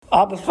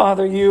Abba,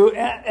 Father, you,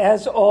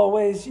 as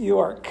always, you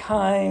are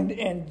kind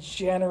and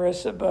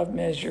generous above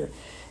measure.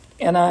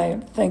 And I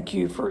thank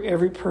you for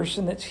every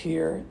person that's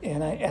here.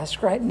 And I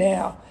ask right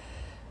now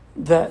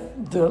that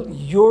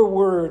your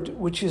word,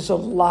 which is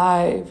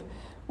alive,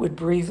 would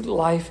breathe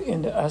life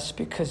into us,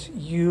 because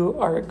you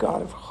are a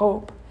God of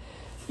hope.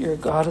 You're a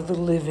God of the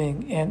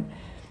living. And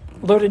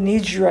Lord, I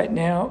need you right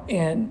now.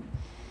 And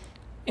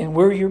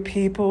we're your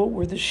people.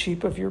 We're the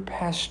sheep of your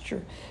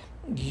pasture.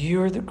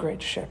 You're the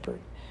great shepherd.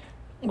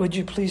 Would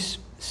you please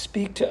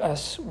speak to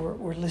us?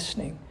 We're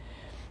listening.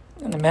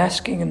 And I'm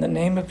asking in the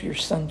name of your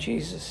son,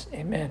 Jesus.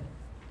 Amen.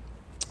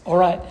 All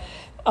right.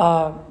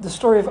 The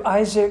story of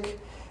Isaac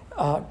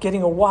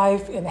getting a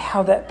wife and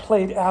how that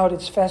played out,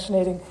 it's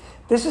fascinating.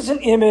 This is an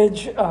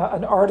image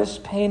an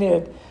artist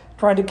painted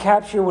trying to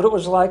capture what it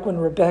was like when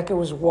Rebecca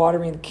was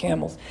watering the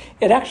camels.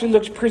 It actually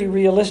looks pretty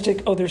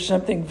realistic. Oh, there's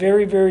something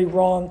very, very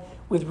wrong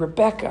with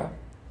Rebecca.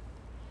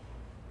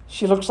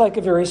 She looks like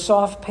a very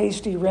soft,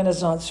 pasty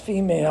Renaissance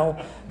female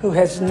who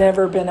has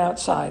never been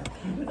outside.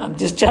 I'm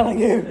just telling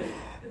you,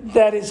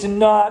 that is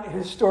not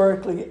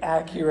historically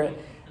accurate.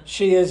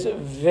 She is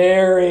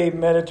very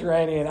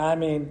Mediterranean. I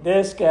mean,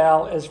 this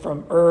gal is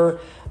from Ur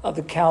of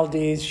the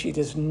Chaldees. She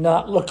does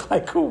not look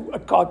like a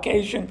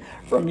Caucasian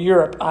from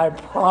Europe. I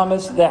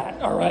promise that,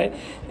 all right?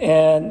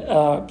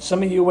 And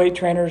some of you weight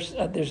trainers,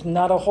 there's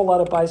not a whole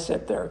lot of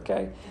bicep there,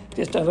 okay?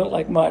 Just doesn't look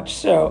like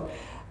much.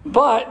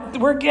 But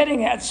we're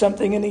getting at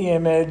something in the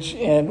image,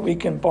 and we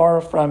can borrow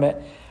from it.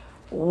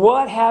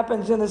 What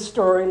happens in the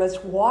story?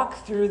 Let's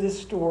walk through the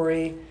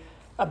story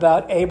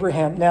about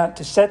Abraham. Now,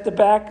 to set the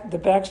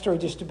backstory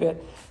just a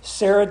bit,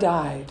 Sarah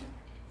died.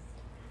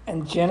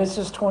 In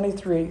Genesis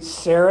 23,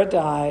 Sarah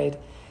died,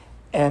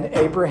 and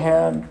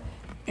Abraham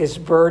is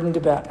burdened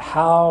about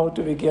how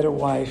do we get a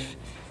wife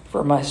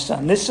for my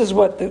son. This is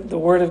what the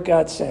Word of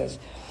God says.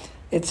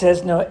 It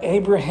says, now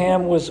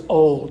Abraham was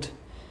old.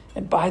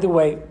 And by the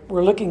way,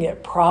 we're looking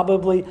at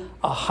probably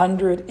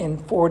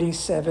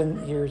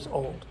 147 years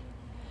old.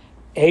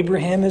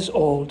 Abraham is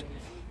old,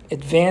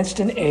 advanced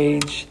in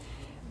age,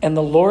 and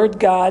the Lord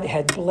God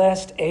had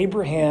blessed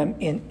Abraham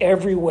in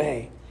every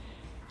way.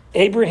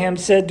 Abraham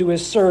said to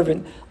his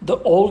servant, the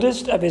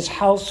oldest of his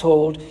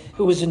household,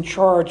 who was in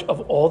charge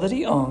of all that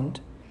he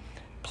owned,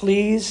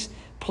 please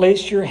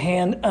place your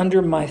hand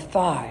under my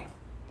thigh,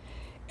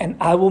 and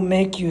I will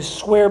make you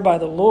swear by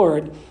the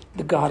Lord,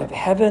 the God of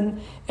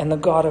heaven and the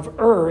God of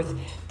earth,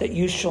 that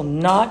you shall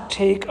not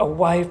take a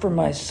wife for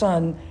my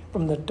son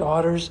from the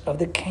daughters of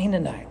the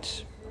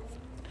Canaanites,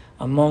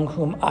 among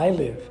whom I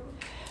live.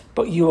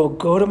 But you will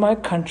go to my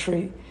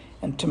country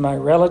and to my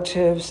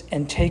relatives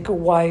and take a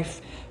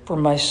wife for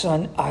my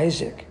son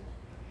Isaac.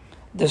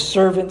 The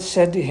servant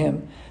said to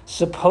him,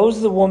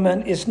 suppose the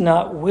woman is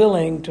not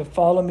willing to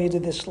follow me to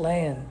this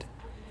land.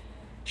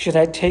 Should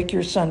I take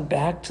your son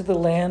back to the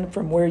land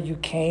from where you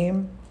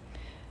came?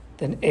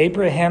 Then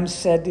Abraham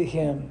said to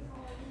him,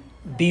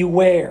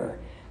 beware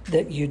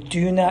that you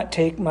do not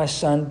take my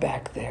son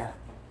back there.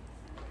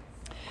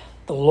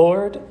 The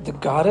Lord, the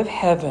God of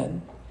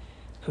heaven,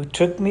 who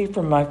took me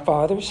from my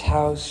father's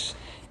house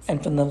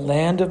and from the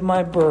land of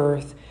my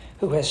birth,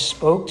 who has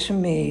spoke to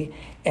me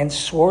and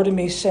swore to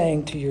me,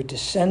 saying, to your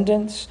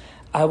descendants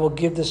I will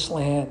give this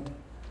land.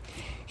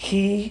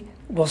 He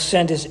will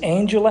send his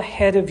angel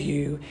ahead of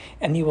you,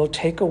 and you will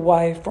take a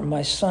wife for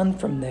my son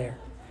from there.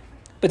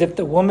 But if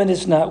the woman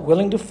is not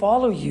willing to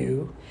follow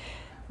you,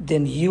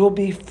 then you will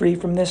be free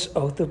from this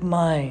oath of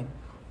mine.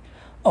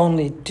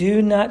 Only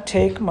do not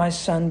take my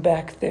son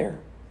back there.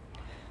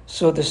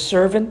 So the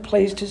servant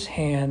placed his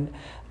hand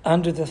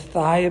under the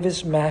thigh of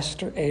his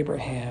master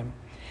Abraham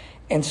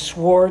and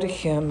swore to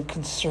him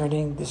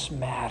concerning this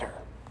matter.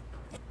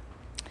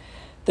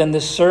 Then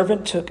the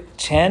servant took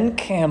 10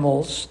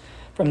 camels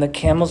from the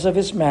camels of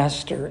his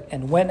master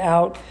and went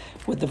out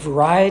with the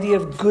variety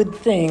of good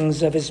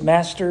things of his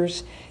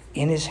master's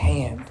in his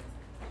hand.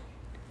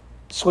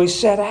 So he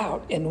set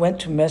out and went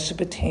to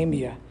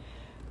Mesopotamia,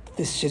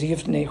 the city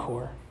of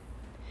Nahor.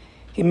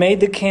 He made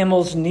the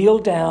camels kneel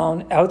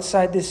down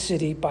outside the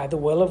city by the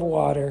well of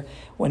water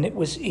when it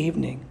was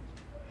evening,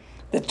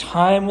 the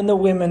time when the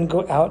women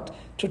go out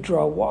to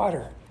draw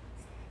water.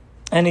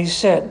 And he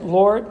said,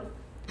 Lord,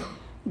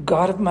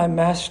 God of my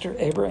master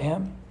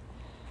Abraham,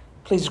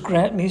 please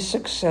grant me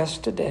success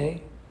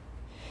today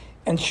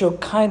and show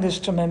kindness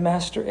to my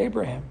master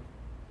Abraham.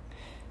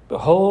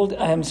 Behold,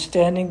 I am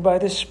standing by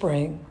the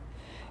spring,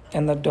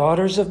 and the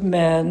daughters of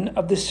men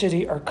of the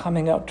city are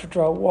coming out to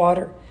draw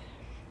water.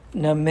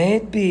 Now may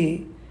it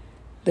be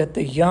that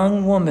the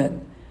young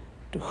woman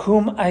to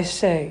whom I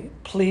say,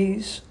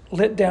 please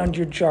let down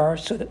your jar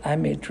so that I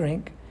may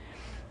drink,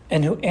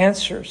 and who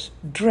answers,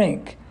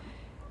 drink,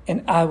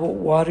 and I will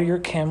water your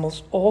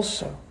camels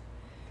also.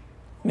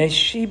 May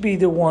she be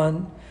the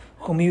one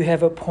whom you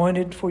have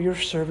appointed for your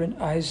servant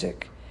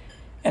Isaac,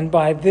 and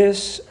by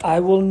this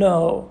I will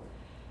know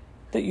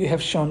that you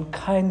have shown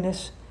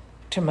kindness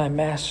to my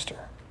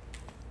master.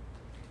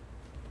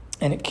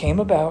 And it came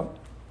about,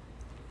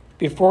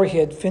 before he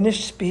had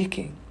finished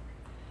speaking,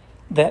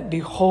 that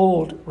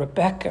behold,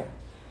 Rebekah,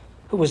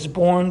 who was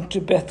born to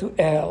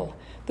Bethuel,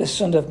 the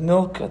son of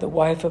Milcah, the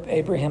wife of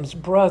Abraham's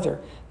brother,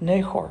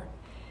 Nahor,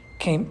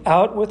 came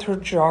out with her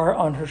jar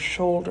on her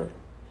shoulder.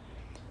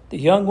 The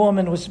young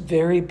woman was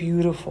very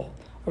beautiful,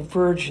 a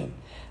virgin.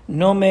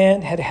 No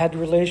man had had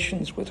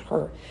relations with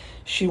her.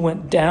 She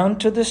went down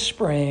to the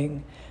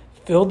spring,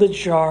 filled the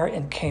jar,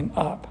 and came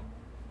up.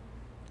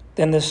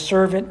 Then the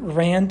servant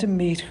ran to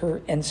meet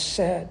her and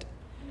said,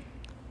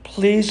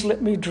 "Please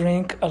let me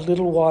drink a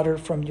little water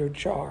from your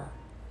jar."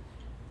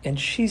 And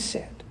she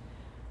said,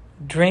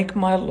 "Drink,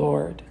 my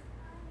lord."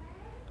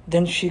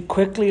 Then she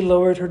quickly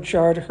lowered her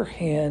jar to her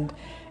hand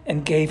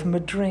and gave him a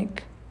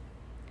drink.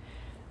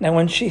 Now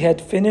when she had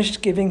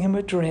finished giving him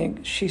a drink,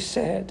 she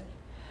said,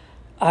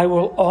 "I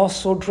will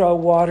also draw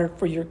water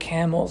for your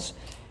camels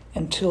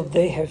until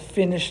they have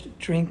finished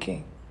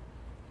drinking."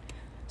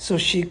 So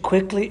she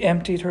quickly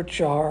emptied her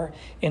jar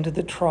into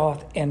the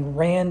trough and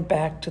ran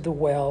back to the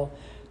well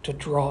to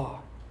draw.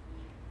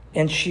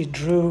 And she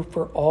drew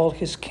for all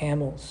his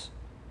camels.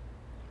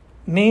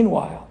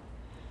 Meanwhile,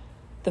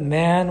 the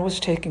man was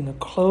taking a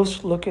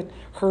close look at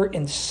her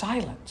in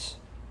silence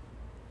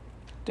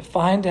to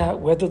find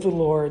out whether the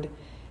Lord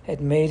had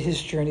made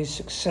his journey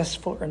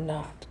successful or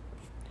not.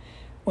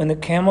 When the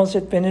camels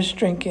had finished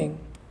drinking,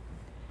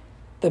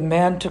 the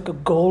man took a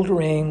gold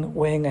ring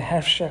weighing a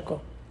half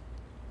shekel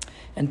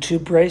and 2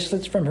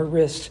 bracelets from her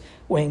wrists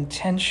weighing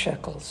 10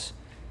 shekels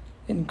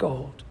in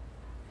gold.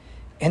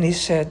 And he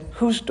said,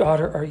 "Whose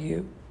daughter are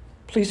you?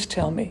 Please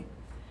tell me.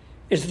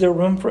 Is there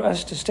room for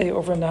us to stay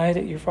overnight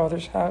at your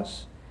father's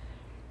house?"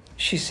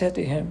 She said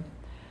to him,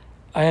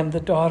 "I am the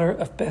daughter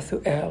of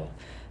Bethuel,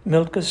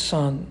 Milcah's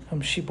son,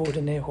 whom she bore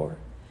to Nahor."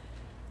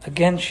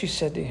 Again she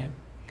said to him,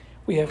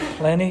 "We have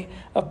plenty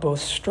of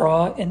both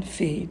straw and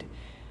feed,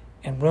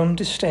 and room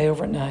to stay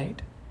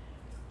overnight."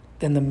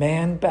 Then the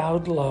man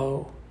bowed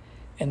low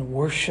and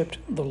worshipped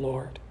the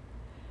Lord.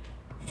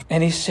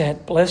 And he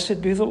said,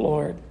 "Blessed be the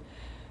Lord,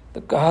 the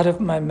God of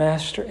my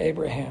master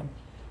Abraham,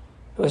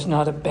 who has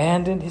not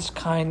abandoned his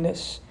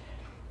kindness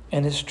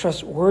and his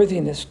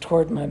trustworthiness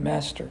toward my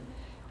master.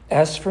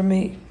 As for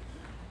me,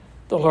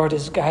 the Lord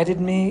has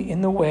guided me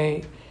in the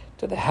way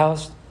to the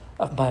house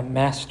of my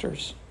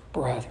master's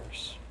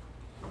brothers."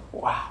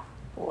 Wow,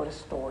 what a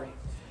story.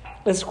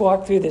 Let's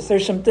walk through this.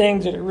 There's some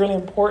things that are really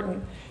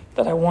important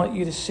that I want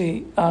you to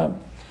see.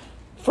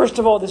 First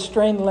of all, the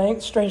strange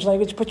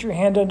language. Put your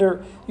hand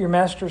under your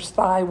master's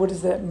thigh. What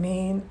does that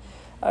mean?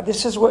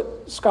 This is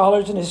what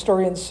scholars and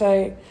historians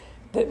say,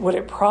 that what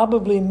it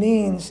probably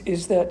means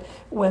is that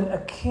when a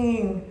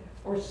king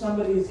or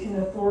somebody is in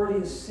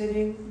authority is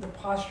sitting, the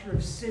posture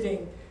of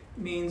sitting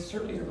means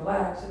certainly to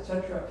relax,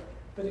 etc.,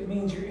 but it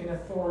means you're in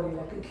authority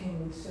like a king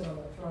would sit on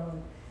the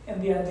throne.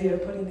 And the idea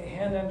of putting the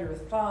hand under a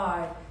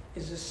thigh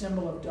is a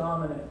symbol of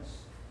dominance.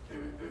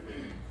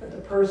 That the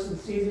person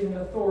seated in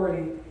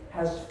authority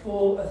has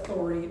full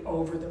authority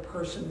over the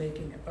person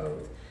making an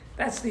oath.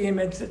 That's the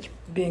image that's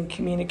being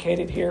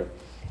communicated here.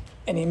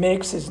 And he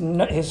makes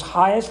his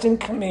highest in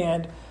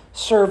command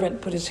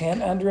servant put his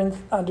hand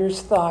under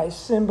his thigh,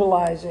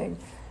 symbolizing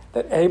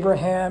that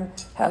Abraham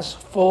has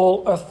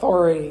full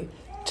authority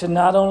to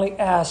not only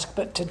ask,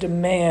 but to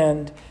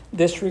demand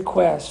this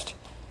request.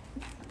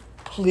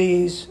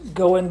 Please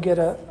go and get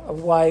a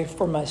wife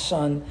for my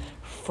son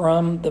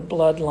from the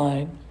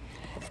bloodline.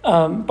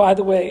 By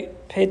the way,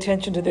 pay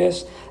attention to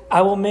this.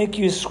 I will make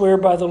you swear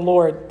by the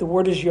Lord. The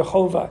word is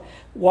Jehovah.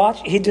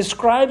 Watch. He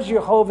describes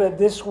Jehovah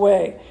this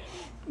way,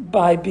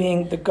 by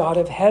being the God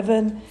of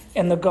heaven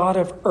and the God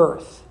of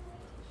earth.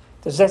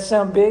 Does that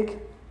sound big?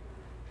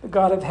 The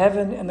God of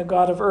heaven and the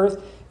God of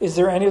earth. Is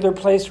there any other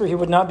place where he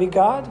would not be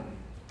God?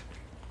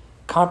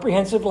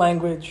 Comprehensive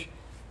language.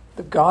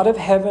 The God of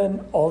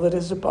heaven, all that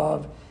is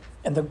above,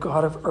 and the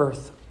God of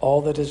earth,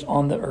 all that is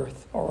on the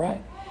earth. All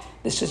right?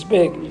 This is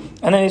big.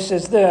 And then he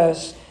says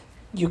this,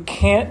 you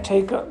can't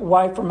take a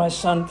wife for my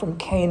son from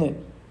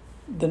Canaan,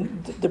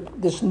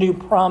 this new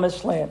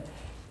promised land.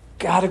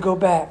 Got to go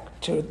back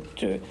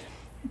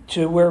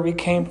to where we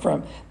came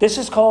from. This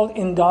is called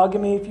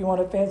endogamy, if you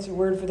want a fancy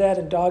word for that.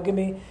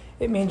 Endogamy,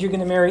 it means you're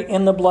going to marry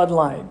in the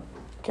bloodline.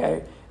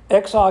 Okay?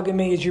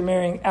 Exogamy is you're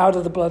marrying out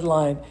of the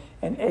bloodline.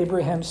 And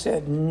Abraham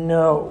said,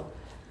 no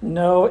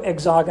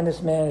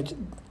exogamous marriage.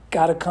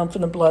 Got to come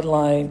from the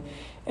bloodline.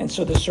 And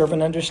so the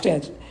servant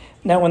understands.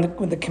 Now,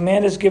 when the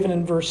command is given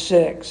in verse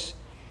 6,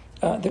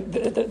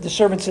 the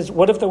servant says,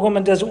 what if the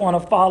woman doesn't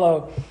want to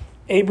follow?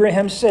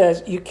 Abraham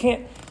says, you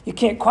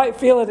can't quite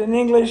feel it in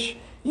English.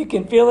 You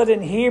can feel it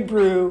in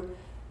Hebrew.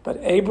 But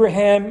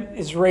Abraham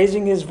is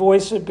raising his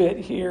voice a bit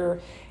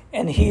here.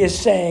 And he is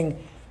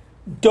saying,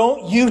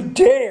 don't you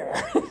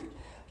dare,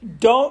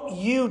 don't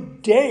you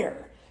dare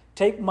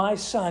take my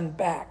son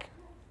back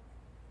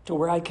to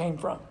where I came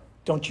from.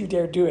 Don't you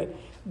dare do it.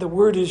 The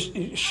word is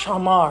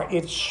shamar.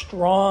 It's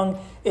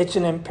strong. It's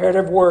an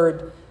imperative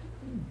word.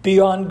 Be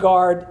on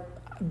guard.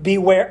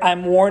 Beware.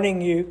 I'm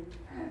warning you.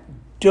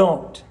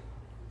 Don't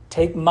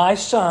take my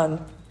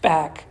son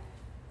back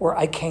where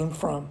I came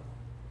from.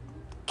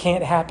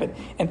 Can't happen.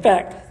 In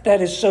fact,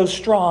 that is so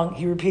strong.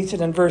 He repeats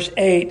it in verse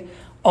 8.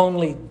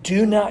 Only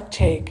do not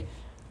take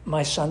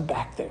my son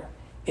back there.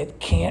 It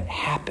can't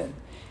happen.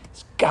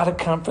 It's got to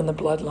come from the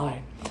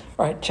bloodline.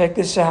 All right, check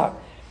this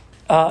out.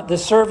 The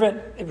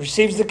servant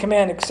receives the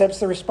command, accepts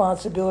the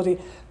responsibility,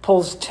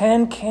 pulls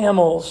 10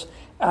 camels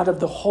out of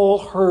the whole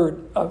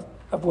herd of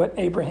what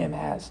Abraham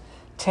has.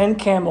 10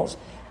 camels,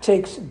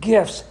 takes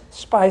gifts,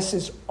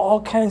 spices,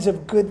 all kinds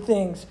of good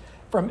things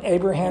from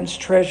Abraham's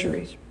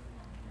treasuries,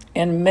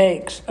 and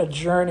makes a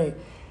journey.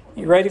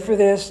 You ready for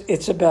this?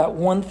 It's about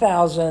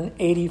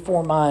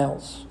 1,084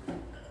 miles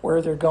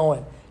where they're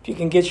going. If you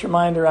can get your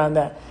mind around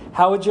that.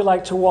 How would you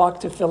like to walk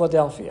to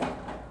Philadelphia?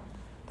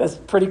 That's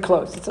pretty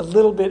close. It's a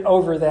little bit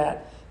over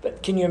that.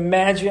 But can you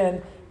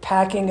imagine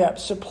packing up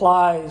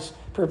supplies,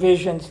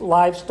 provisions,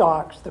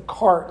 livestock, the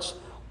carts,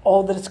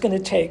 all that it's going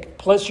to take,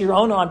 plus your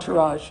own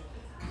entourage,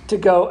 to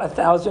go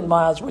 1,000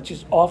 miles, which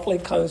is awfully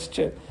close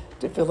to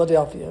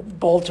Philadelphia.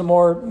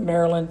 Baltimore,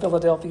 Maryland,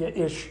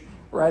 Philadelphia-ish,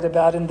 right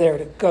about in there,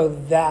 to go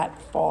that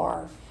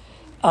far.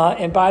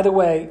 And by the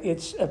way,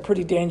 it's a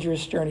pretty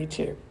dangerous journey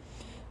too,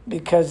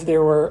 because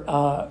there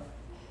were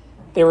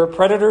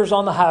predators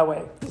on the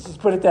highway. Let's just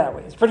put it that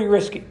way. It's pretty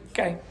risky.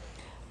 Okay,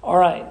 all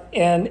right.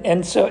 And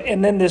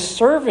then this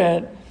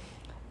servant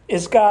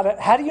is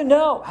how do you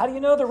know? How do you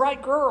know the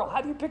right girl?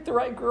 How do you pick the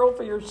right girl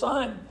for your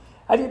son?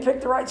 How do you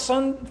pick the right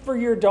son for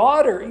your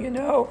daughter?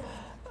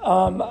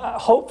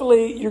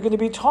 Hopefully you're going to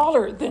be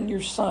taller than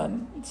your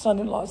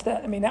son-in-law's.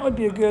 That would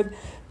be a good,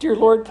 dear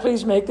Lord,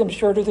 please make them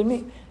shorter than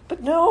me.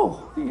 But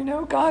no,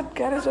 God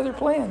has other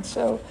plans.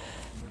 So,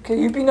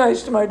 okay, you be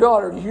nice to my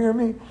daughter. You hear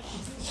me?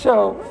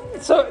 So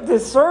the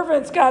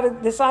servant's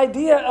got this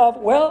idea of,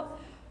 well,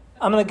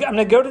 I'm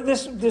gonna go to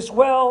this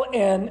well,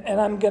 and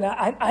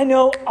I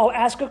know I'll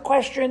ask a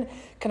question.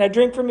 Can I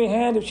drink from your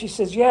hand? If she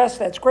says yes,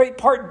 that's great.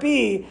 Part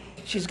B,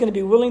 she's going to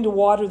be willing to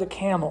water the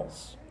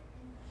camels.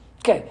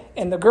 Okay,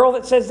 and the girl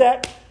that says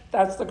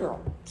that's the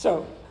girl.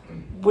 So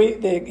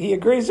he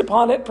agrees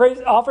upon it,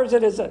 offers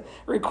it as a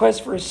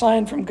request for a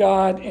sign from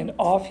God, and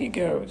off he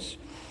goes.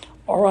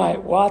 All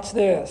right, watch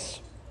this.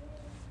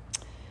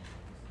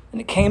 And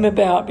it came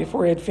about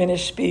before he had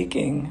finished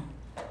speaking.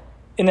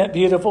 Isn't that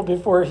beautiful?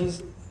 Before he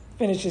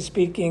finishes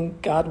speaking,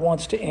 God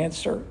wants to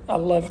answer. I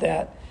love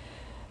that.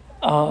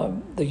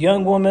 The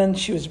young woman,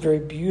 she was very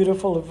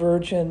beautiful, a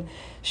virgin.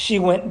 She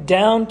went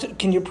down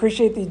can you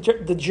appreciate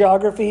the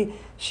geography?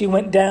 She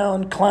went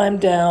down, climbed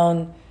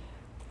down,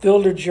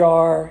 filled her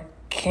jar,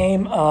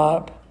 came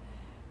up,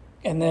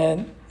 and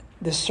then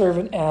the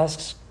servant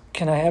asks,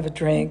 can I have a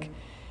drink?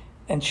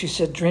 And she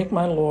said, drink,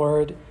 my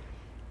Lord.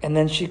 And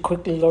then she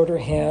quickly lowered her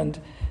hand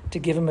to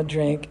give him a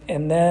drink.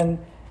 And then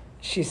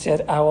she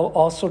said, I will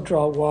also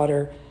draw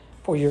water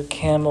for your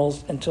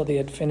camels until they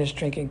had finished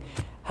drinking.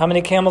 How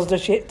many camels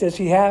does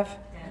he have?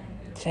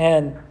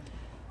 10.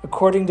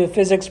 According to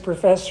physics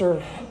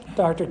professor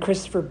Dr.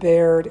 Christopher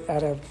Baird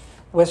out of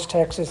West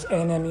Texas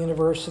A&M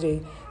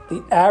University,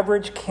 the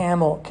average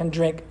camel can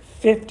drink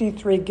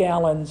 53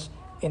 gallons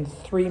in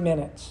 3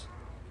 minutes.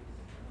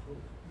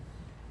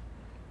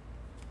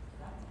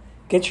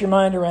 Get your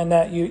mind around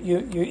that, you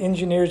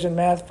engineers and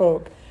math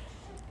folk.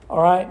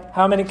 All right,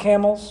 how many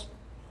camels?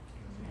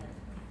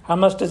 How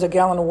much does a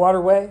gallon of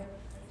water weigh?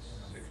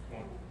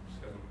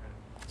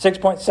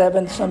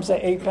 6.7, some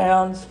say 8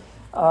 pounds.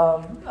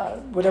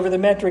 Whatever the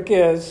metric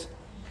is,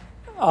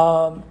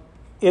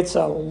 it's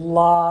a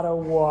lot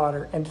of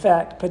water. In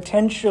fact,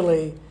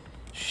 potentially,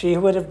 she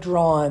would have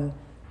drawn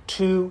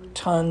 2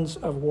 tons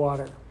of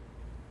water.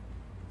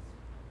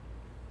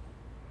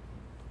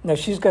 Now,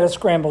 she's got to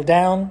scramble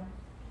down.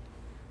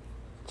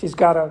 She's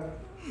got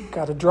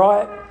to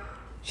draw it.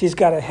 She's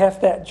got to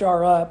heft that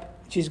jar up.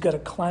 She's got to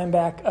climb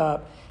back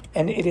up.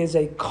 And it is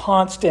a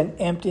constant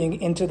emptying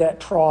into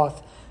that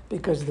trough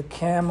because the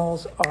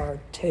camels are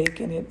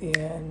taking it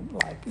in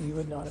like you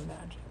would not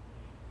imagine.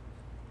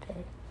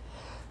 Okay.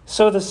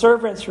 So the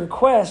servant's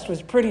request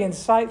was pretty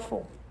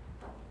insightful.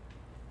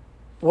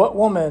 What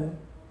woman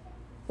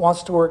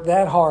wants to work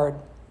that hard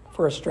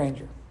for a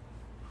stranger?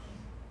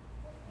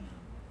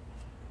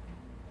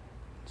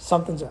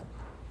 Something's up.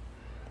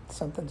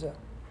 Something's up.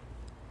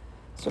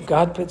 So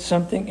God put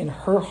something in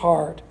her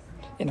heart,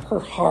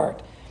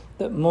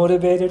 that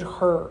motivated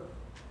her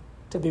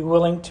to be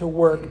willing to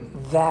work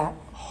that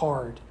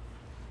hard,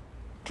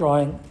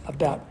 drawing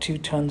about 2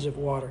 tons of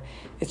water.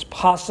 It's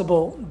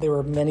possible there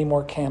were many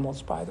more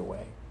camels, by the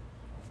way.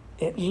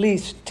 At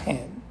least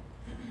 10,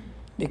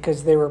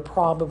 because they were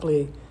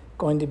probably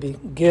going to be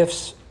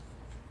gifts,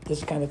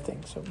 this kind of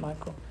thing. So,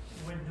 Michael.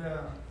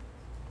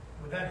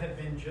 Would that have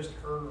been just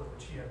her, or would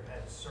she have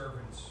had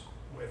servants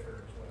with her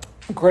as well?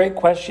 Great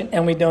question,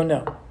 and we don't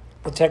know.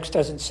 The text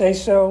doesn't say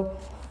so.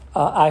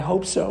 I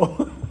hope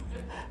so.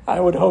 I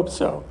would hope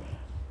so.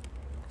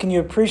 Can you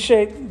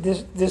appreciate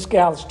this? This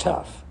gal's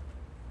tough,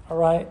 all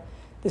right?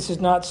 This is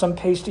not some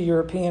pasty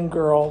European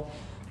girl,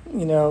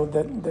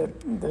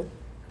 that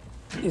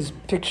is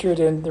pictured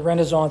in the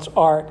Renaissance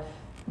art.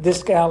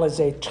 This gal is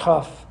a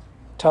tough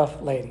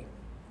lady,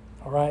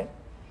 all right?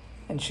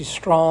 And she's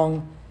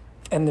strong,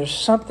 and there's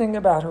something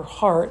about her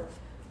heart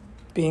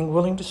being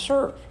willing to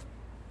serve.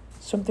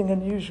 Something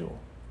unusual.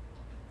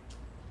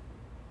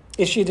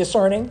 Is she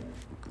discerning? Do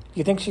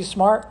you think she's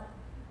smart?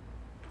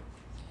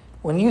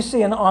 When you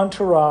see an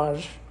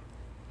entourage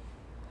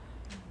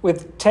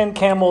with 10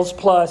 camels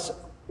plus,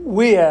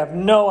 we have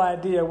no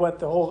idea what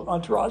the whole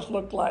entourage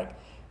looked like.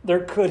 There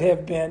could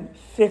have been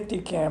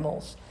 50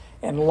 camels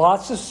and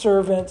lots of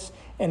servants.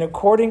 And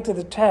according to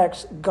the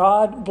text,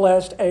 God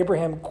blessed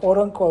Abraham, quote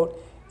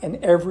unquote,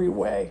 in every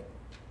way.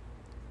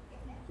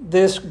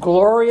 This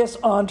glorious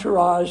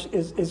entourage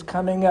is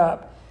coming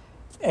up,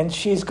 and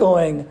she's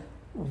going,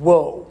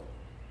 whoa.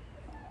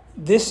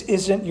 This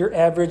isn't your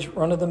average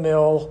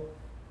run-of-the-mill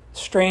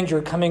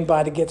stranger coming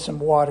by to get some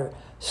water.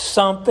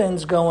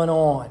 Something's going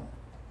on.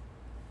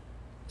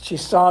 She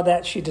saw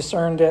that, she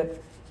discerned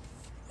it,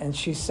 and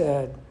she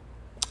said,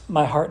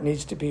 my heart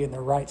needs to be in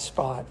the right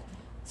spot.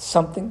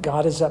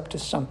 God is up to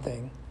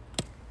something.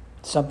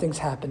 Something's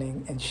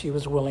happening, and she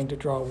was willing to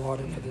draw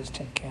water for those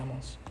 10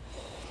 camels.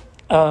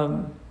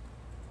 I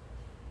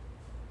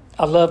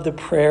love the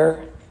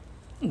prayer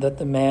that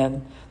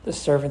the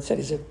servant said.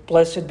 He said,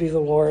 blessed be the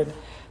Lord,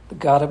 the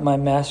God of my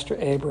master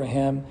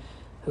Abraham,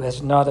 who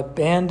has not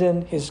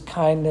abandoned his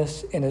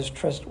kindness and his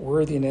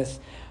trustworthiness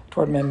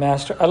toward my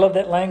master. I love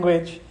that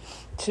language.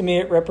 To me,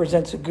 it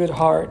represents a good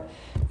heart.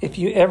 If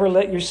you ever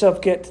let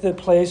yourself get to the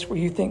place where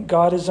you think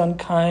God is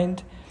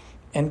unkind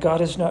and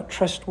God is not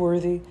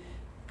trustworthy,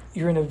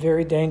 you're in a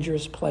very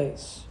dangerous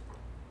place.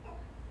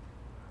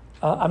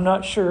 I'm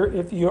not sure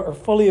if you are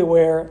fully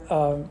aware,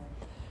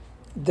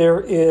 there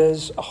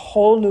is a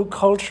whole new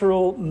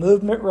cultural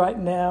movement right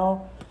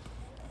now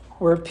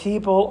where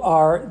people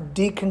are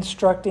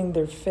deconstructing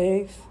their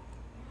faith.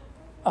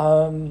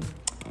 You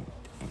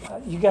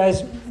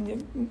guys,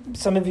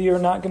 some of you are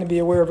not going to be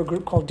aware of a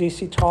group called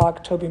DC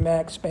Talk, Toby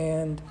Mac's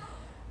band,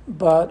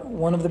 but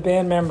one of the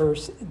band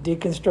members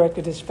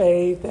deconstructed his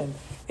faith, and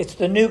it's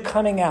the new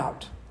coming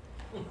out.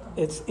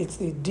 It's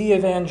the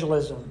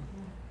de-evangelism,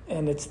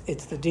 and it's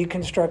the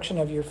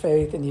deconstruction of your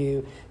faith, and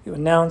you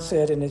announce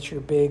it, and it's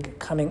your big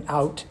coming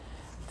out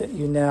that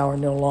you now are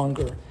no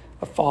longer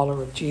a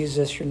follower of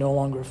Jesus, you're no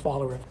longer a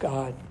follower of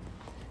God.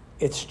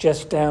 It's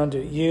just down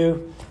to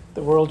you,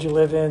 the world you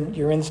live in,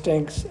 your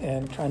instincts,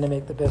 and trying to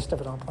make the best of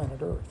it on planet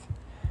Earth.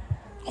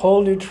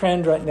 Whole new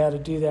trend right now to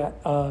do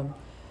that.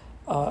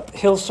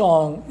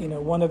 Hillsong,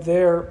 one of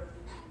their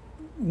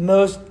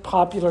most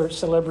popular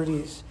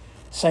celebrities,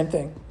 same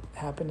thing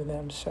happened to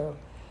them. So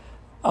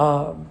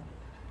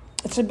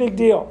it's a big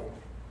deal.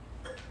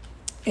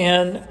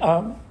 And,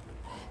 I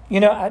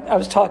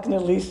was talking to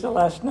Lisa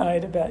last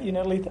night about,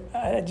 Lisa,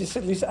 I just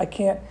said, Lisa, I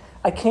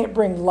can't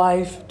bring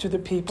life to the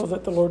people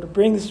that the Lord would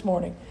bring this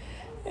morning.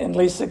 And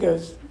Lisa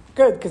goes,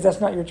 good, because that's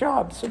not your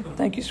job. So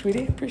thank you,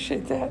 sweetie.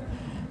 Appreciate that.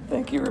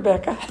 Thank you,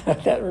 Rebecca.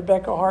 That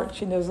Rebecca Hart,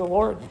 she knows the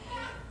Lord.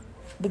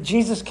 But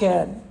Jesus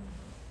can.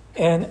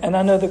 And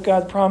I know that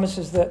God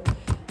promises that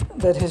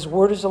his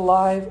word is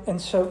alive.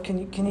 And so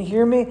can you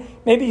hear me?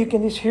 Maybe you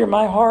can just hear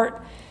my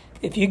heart.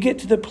 If you get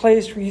to the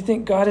place where you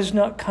think God is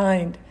not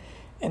kind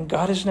and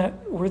God is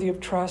not worthy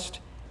of trust,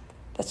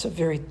 that's a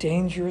very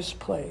dangerous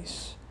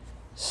place.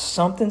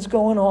 Something's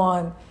going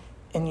on,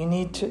 and you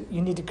need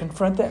to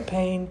confront that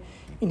pain.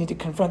 You need to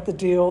confront the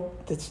deal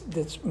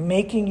that's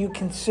making you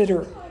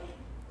consider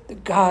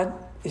that God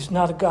is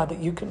not a God that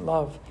you can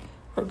love,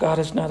 or God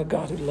is not a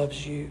God who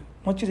loves you.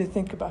 I want you to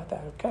think about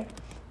that, okay?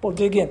 We'll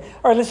dig in.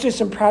 All right, let's do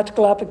some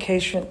practical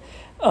application.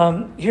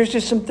 Here's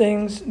just some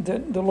things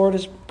that the Lord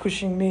is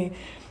pushing me.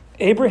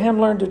 Abraham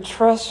learned to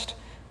trust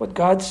what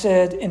God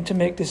said and to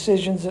make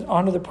decisions that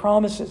honor the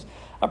promises.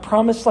 A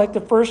promise like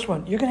the first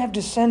one, you're going to have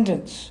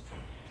descendants.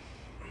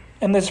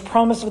 And this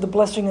promise of the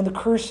blessing and the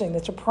cursing,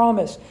 that's a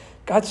promise.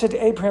 God said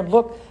to Abraham,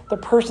 look, the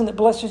person that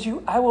blesses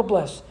you, I will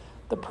bless.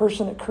 The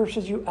person that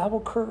curses you, I will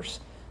curse.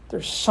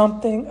 There's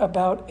something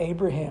about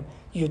Abraham.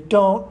 You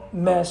don't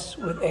mess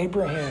with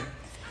Abraham.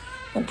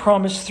 And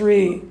promise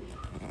 3,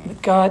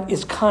 that God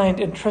is kind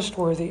and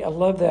trustworthy. I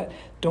love that.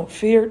 Don't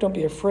fear, don't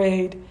be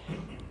afraid.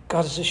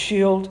 God is a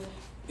shield,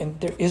 and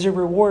there is a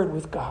reward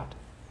with God.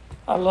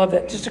 I love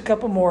that. Just a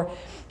couple more.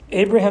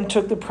 Abraham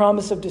took the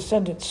promise of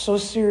descendants so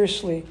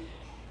seriously,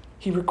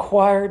 he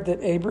required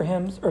that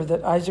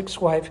that Isaac's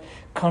wife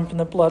come from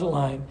the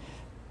bloodline.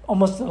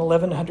 Almost an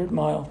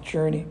 1,100-mile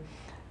journey.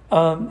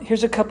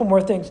 Here's a couple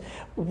more things.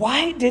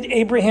 Why did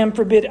Abraham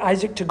forbid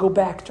Isaac to go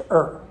back to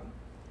Ur?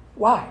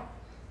 Why?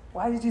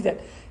 Why did he do that?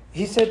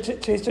 He said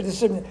to his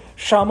descendant,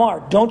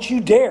 Shamar, don't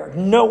you dare.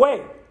 No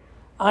way.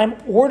 I'm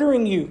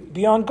ordering you.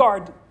 Be on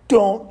guard.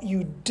 Don't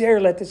you dare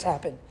let this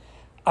happen.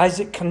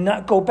 Isaac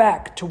cannot go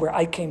back to where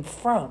I came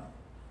from.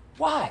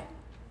 Why?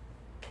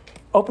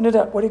 Open it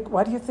up.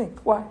 Why do you think?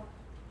 Why?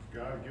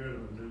 God gave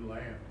him a new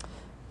land.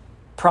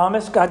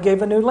 Promise, God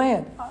gave a new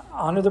land.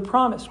 Honor the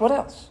promise. What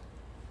else?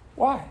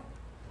 Why?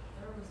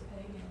 Ur was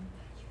pagan.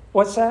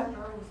 What's that?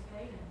 Ur was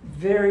pagan.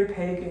 Very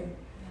pagan. And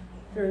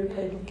Very he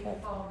pagan could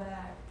cat. fall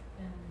back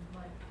and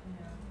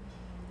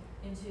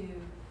into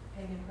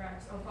pagan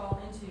practice, or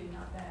fall into,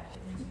 not back, but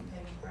into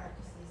pagan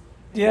practices.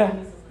 Yeah,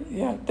 Easily.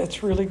 yeah,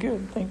 that's really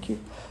good. Thank you.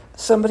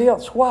 Somebody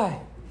else. Why?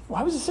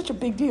 Why was it such a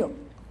big deal?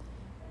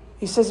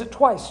 He says it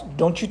twice.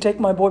 Don't you take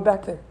my boy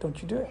back there.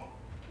 Don't you do it.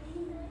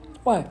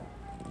 Why?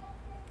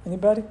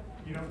 Anybody?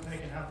 You don't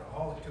take an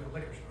alcoholic to a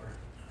liquor store.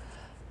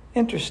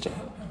 Interesting.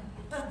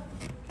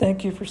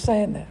 Thank you for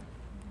saying that.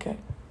 Okay.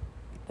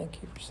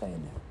 Thank you for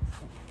saying that.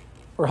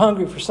 We're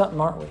hungry for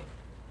something, aren't we?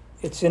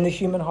 It's in the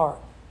human heart.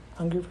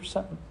 Hungry for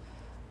something.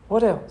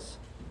 What else?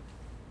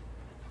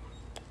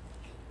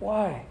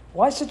 Why?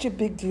 Why such a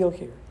big deal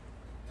here?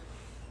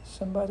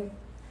 Somebody? It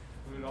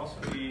would also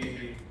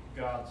be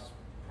God's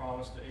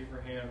promise to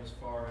Abraham as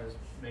far as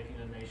making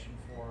a nation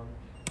for him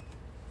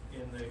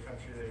in the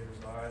country that he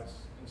resides.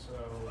 And so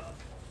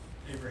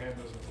Abraham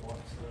doesn't want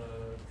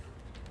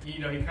to, he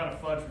kind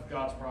of fudged with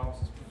God's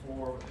promises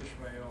before with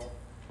Ishmael.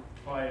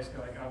 Probably is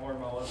like, I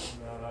learned my lesson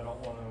now, and I don't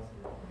want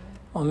to.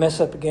 I'll mess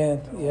up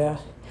again. Yeah.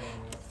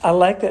 I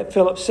like that,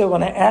 Philip. So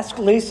when I asked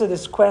Lisa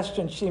this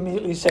question, she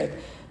immediately said,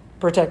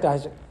 protect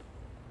Isaac.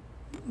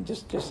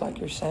 Just like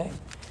you're saying.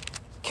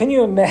 Can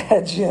you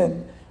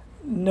imagine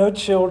no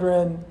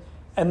children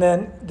and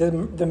then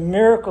the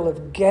miracle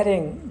of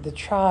getting the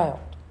child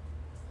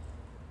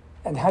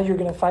and how you're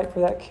going to fight for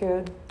that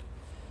kid?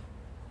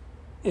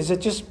 Is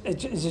it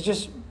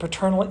just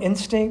paternal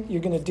instinct?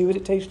 You're going to do what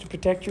it takes to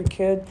protect your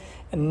kid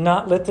and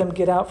not let them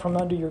get out from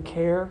under your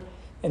care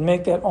and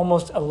make that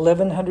almost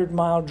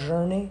 1,100-mile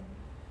journey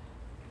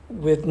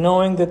with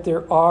knowing that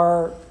there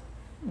are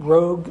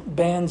rogue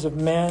bands of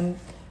men,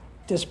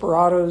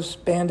 desperados,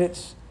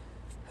 bandits,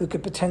 who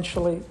could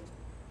potentially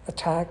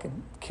attack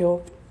and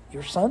kill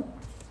your son?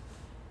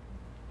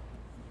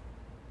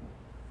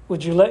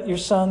 Would you let your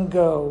son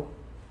go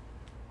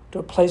to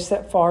a place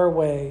that far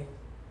away,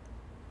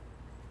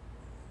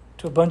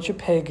 to a bunch of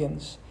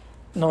pagans,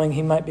 knowing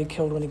he might be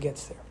killed when he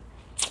gets there?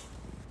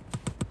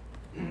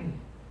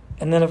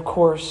 And then, of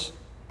course,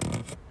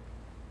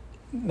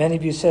 many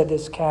of you said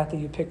this, Kathy,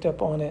 you picked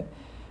up on it.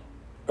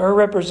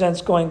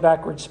 Represents going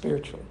backwards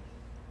spiritually,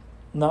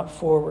 not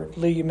forward.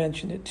 Lee, you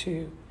mentioned it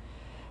too.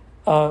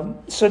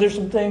 So there's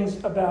some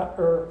things about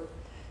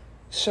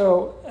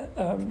So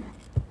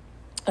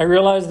I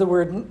realize the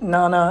word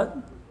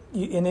Nana,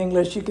 in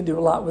English, you can do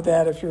a lot with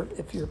that if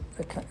you're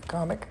a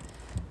comic.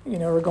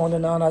 We're going to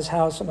Nana's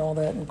house and all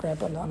that, and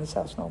Grandpa Nana's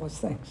house and all those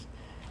things.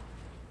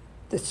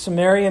 The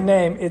Sumerian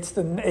name, it's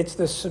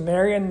the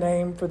Sumerian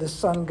name for the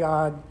sun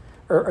god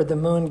or the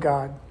moon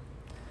god.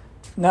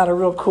 Not a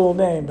real cool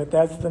name, but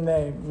that's the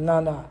name,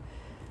 Nana.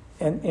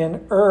 And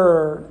in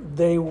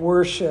they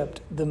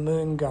worshipped the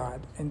moon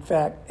god. In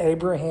fact,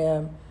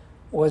 Abraham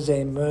was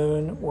a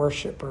moon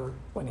worshiper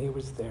when he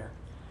was there.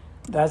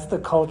 That's the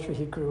culture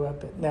he grew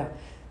up in. Now,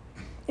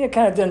 it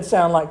kind of didn't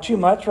sound like too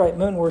much, right?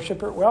 Moon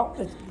worshiper. Well,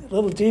 it's a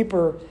little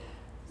deeper.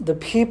 The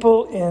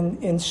people in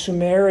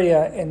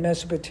Sumeria and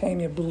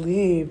Mesopotamia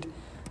believed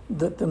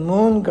that the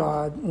moon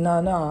god,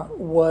 Nana,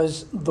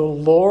 was the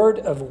lord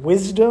of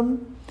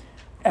wisdom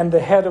and the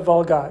head of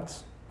all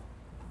gods.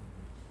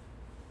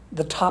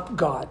 The top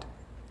god.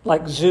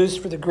 Like Zeus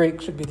for the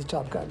Greeks would be the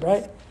top god,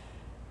 right?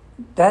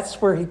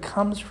 That's where he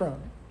comes from.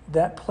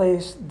 That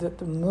place that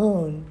the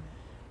moon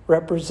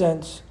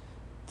represents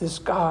this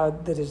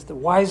God that is the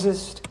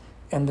wisest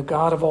and the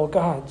God of all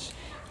gods.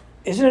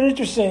 Isn't it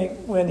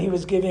interesting when he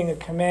was giving a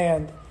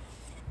command,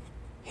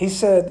 he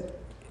said,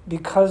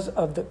 because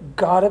of the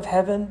God of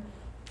heaven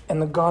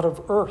and the God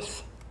of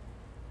earth.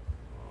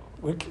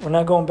 We're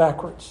not going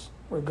backwards.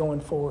 We're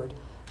going forward.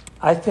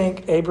 I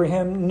think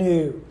Abraham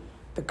knew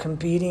the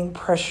competing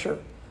pressure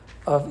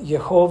of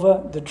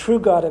Jehovah, the true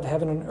God of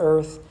heaven and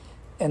earth,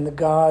 and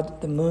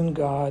the moon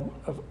god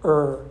of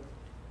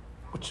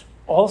which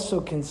also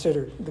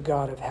considered the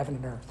God of heaven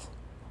and earth.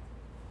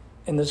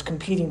 And those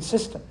competing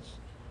systems.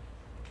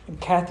 And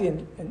Kathy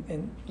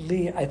and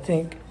Lee, I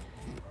think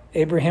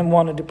Abraham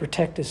wanted to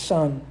protect his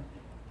son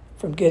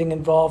from getting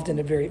involved in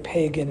a very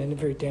pagan and a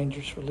very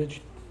dangerous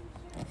religion.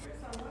 I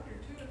wonder,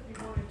 too, if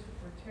he wanted to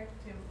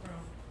protect him from,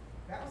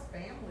 that was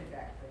family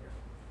back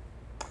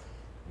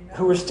there.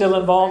 Who were still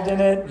involved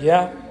in it?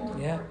 Yeah. Or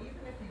even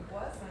if he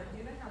wasn't,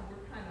 you know how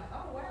we're kind of,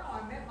 oh,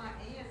 wow, I met my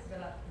aunts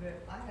that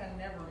I had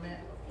never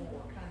met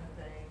before kind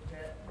of thing.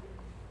 That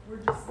we're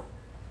just,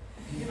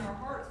 in our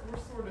hearts, we're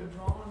sort of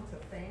drawn to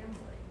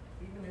family,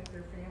 even if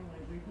they're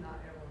family we've not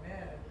ever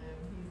met. And then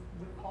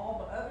with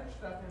all the other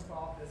stuff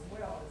involved as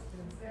well, it's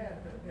been said,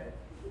 but that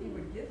he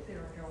would get there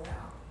and go,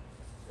 wow,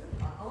 there's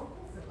my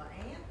uncles and my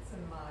aunts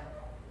and my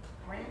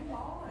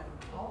grandpa and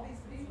all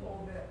these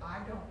people that I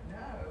don't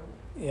know.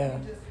 Yeah.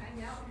 You just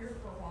hang out here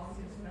for a while and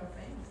get to know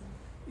family.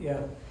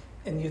 Yeah.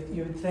 And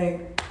you would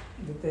think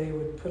that they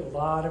would put a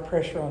lot of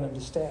pressure on him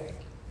to stay. Right.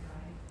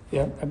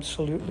 Yeah,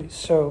 absolutely.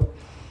 So,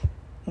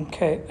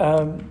 okay.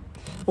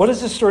 What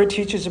does this story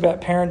teach us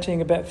about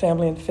parenting, about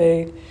family and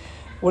faith?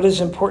 What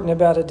is important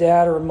about a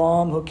dad or a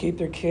mom who keep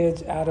their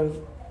kids out of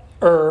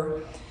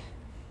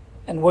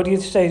And what do you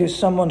say to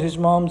someone whose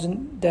moms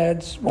and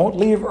dads won't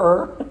leave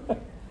And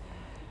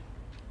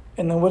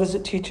then what does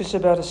it teach us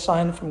about a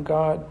sign from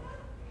God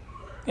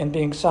and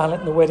being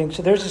silent in the wedding?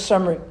 So there's a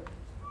summary.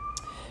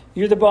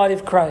 You're the body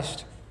of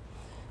Christ.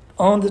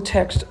 Own the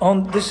text.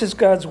 This is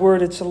God's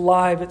word. It's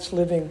alive. It's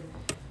living.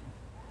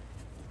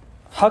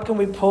 How can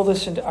we pull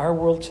this into our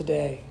world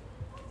today?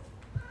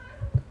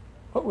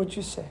 What would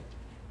you say?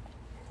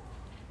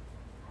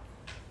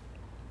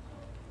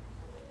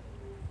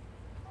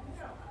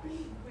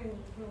 When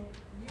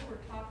you were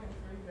talking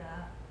through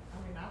that, I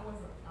mean, I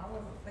wasn't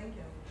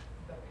thinking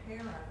the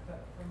parent,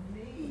 but for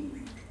me,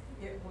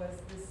 it was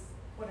this,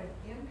 what an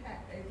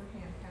impact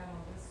Abraham had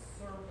on this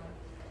servant,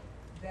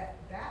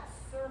 that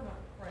servant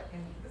prayed,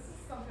 and this is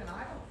something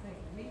I don't think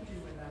we do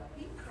enough.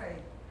 He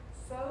prayed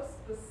so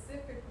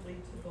specifically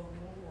to the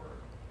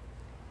Lord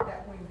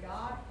that when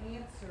God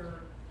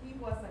answered, he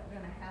wasn't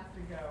going to have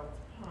to go,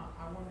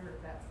 I wonder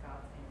if that's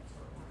God's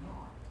answer or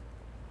not.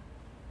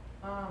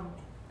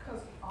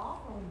 Because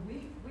often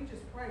we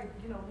just pray,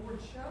 Lord,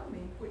 show me,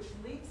 which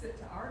leaves it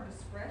to our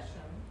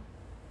discretion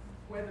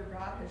whether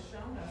God has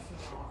shown us or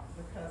not,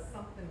 because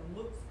something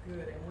looks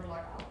good and we're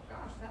like, oh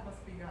gosh, that must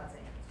be God's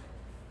answer.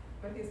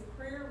 But his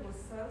prayer was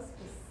so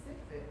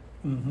specific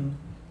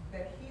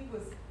that he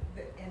was,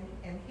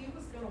 and he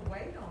was going to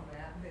wait on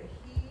that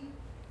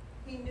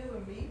he knew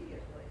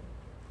immediately,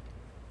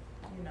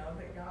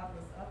 that God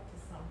was up to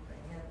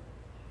something. And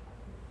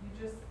you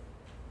just,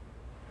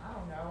 I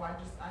don't know, I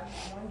just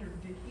wondered,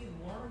 did he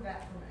learn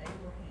that from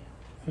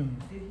Abraham?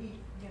 Did he,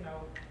 I don't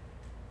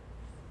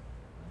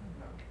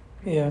know.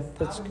 Yeah,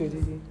 that's good,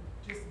 Edie.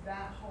 Just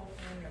that whole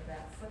thing of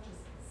that, such a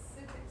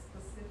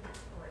specific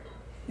prayer.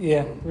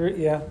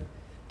 Yeah.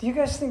 Do you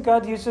guys think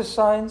God uses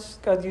signs?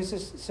 God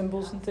uses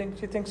symbols and things?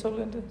 Do you think so,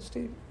 Linda,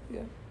 Steve?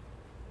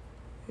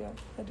 Yeah,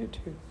 I do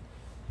too.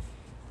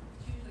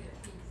 It's usually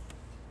a piece.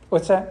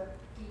 What's that?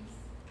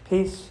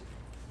 Peace?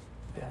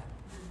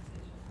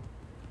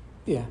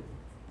 Yeah.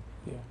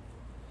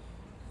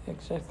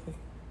 Exactly.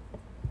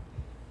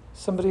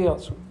 Somebody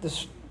else.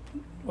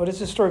 What is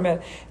this story,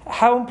 Matt?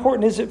 How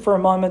important is it for a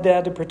mom and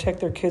dad to protect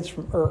their kids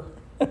from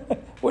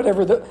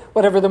whatever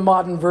the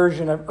modern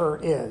version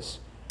of is?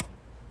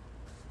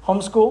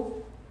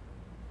 Homeschool?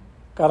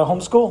 Got to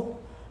homeschool?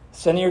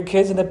 Sending your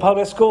kids into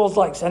public schools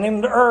like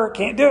sending them to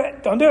can't do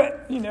it. Don't do it.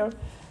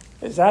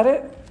 Is that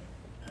it?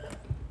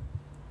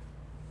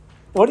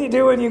 What do you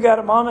do when you got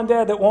a mom and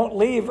dad that won't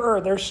leave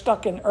They're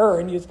stuck in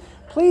and you,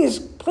 please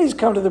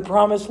come to the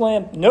promised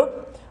land.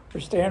 Nope, we're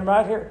staying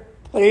right here.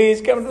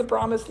 Please come to the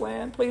promised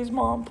land. Please,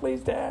 Mom.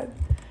 Please, Dad.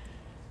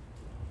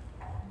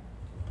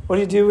 What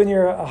do you do when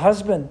you're a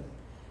husband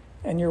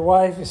and your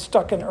wife is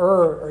stuck in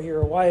or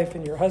you're a wife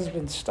and your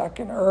husband's stuck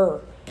in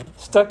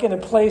stuck in a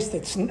place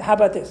that's, how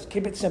about this?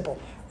 Keep it simple.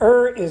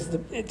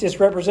 It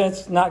just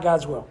represents not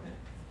God's will.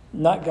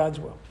 Not God's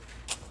will.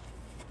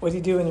 What do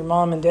you do when your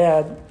mom and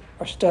dad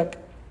are stuck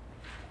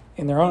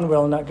in their own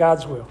will, not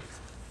God's will?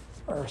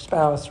 Or a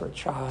spouse or a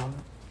child,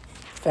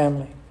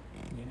 family.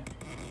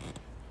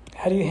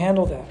 How do you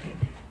handle that?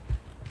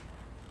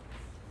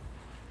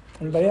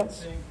 Anybody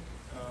else? I think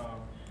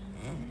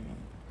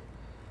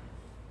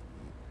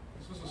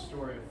this is a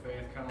story of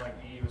faith, kind of like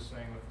Eve was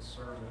saying with the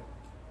servant.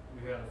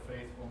 We had a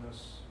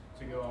faithfulness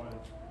to go on a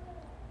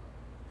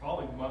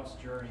probably month's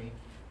journey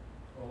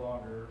or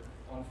longer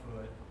on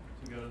foot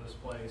to go to this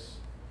place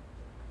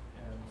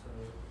and to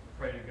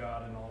pray to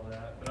God and all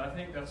that. But I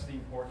think that's the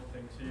important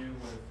thing too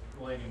with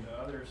relating to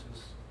others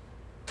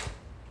is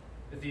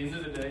at the end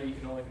of the day you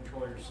can only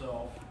control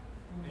yourself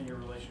in your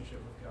relationship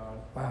with God.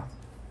 Wow.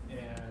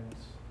 And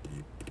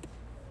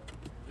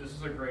this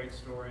is a great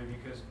story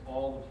because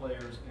all the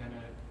players in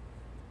it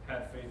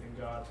had faith in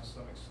God to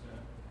some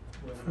extent.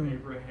 Whether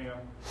Abraham,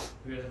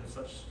 who had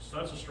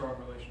such a strong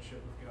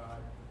relationship with God,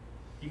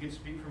 he could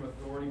speak from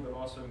authority but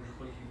also in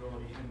complete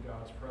humility in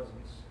God's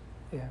presence.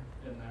 Yeah.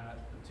 In that,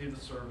 to the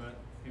servant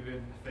who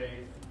in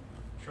faith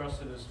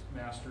trusted his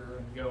master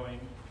and going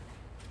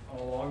on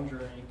a long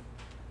journey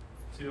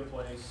to a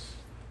place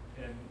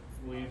and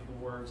believe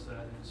the words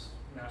that his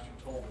master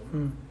told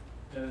him.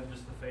 And then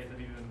just the faith of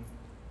even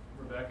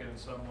Rebecca in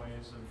some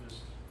ways of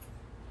just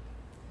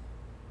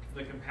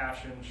the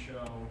compassion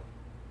shown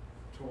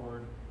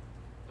toward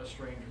a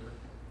stranger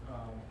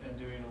and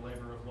doing a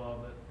labor of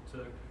love that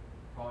took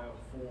probably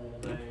a full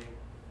day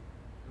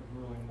of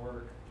grueling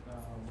work.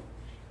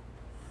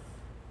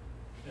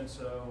 And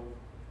so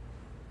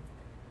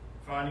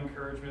find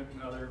encouragement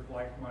in other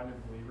like-minded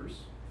believers,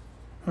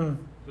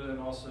 but then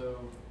also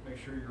make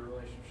sure your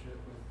relationship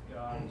with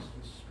God is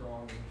just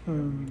strong.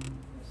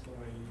 That's the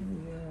way you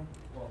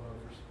love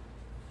others.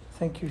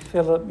 Thank you,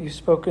 Philip. You've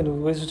spoken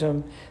with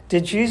wisdom.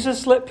 Did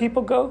Jesus let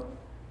people go?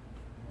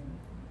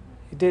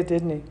 He did,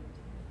 didn't he?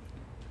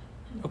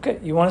 Okay,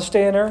 you want to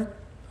stay in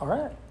All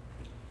right.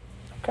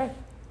 Okay.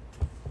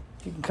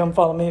 You can come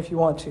follow me if you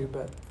want to,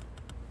 but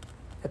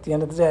at the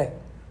end of the day.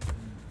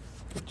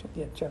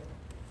 Yeah, Jeff.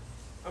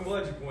 I'm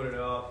glad you pointed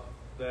out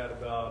that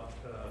about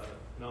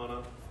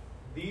Nana.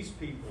 These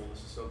people,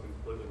 this is something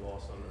completely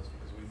lost on us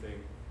because we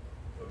think,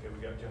 okay,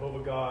 we got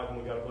Jehovah God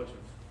and we got a bunch of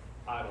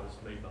idols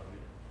made by men.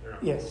 They're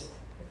not Yes. real.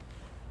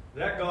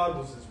 That God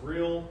was as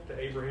real to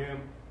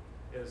Abraham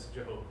as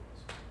Jehovah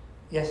was.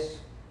 Yes.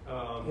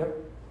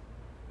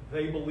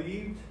 They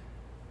believed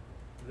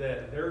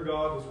that their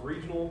God was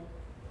regional,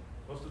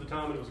 Most of the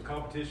time it was a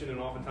competition, and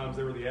oftentimes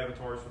they were the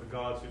avatars for the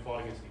gods who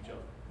fought against each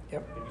other.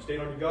 Yep. If you stayed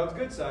on your God's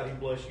good side,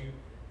 he'd bless you,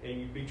 and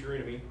you beat your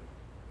enemy,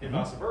 and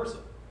vice versa.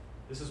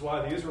 This is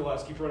why the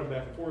Israelites keep running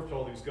back and forth to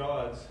all these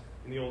gods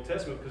in the Old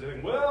Testament, because they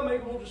think, well,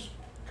 maybe we'll just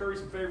curry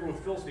some favor with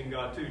the Philistine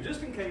God too,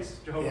 just in case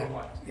Jehovah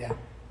likes. Yeah.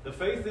 The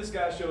faith this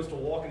guy shows to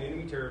walk in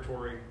enemy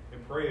territory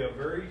and pray a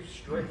very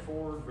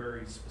straightforward,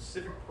 very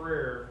specific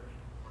prayer,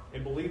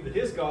 and believe that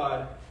his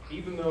God,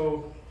 even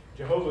though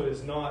Jehovah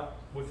is not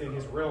within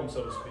his realm,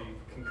 so to speak,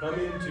 can come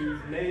into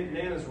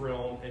Nana's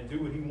realm and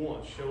do what he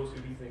wants, shows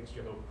who he thinks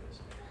Jehovah is.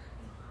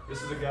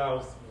 This is a guy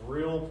with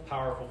real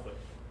powerful faith.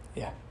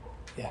 Yeah.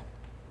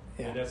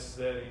 And that's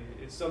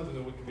it's something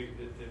that we can be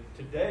that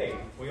today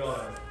we ought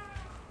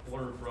to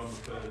learn from,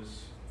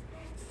 because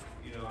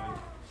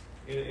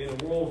in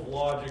a world of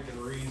logic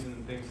and reason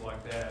and things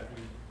like that,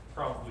 we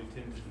probably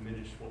tend to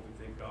diminish what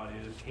we think God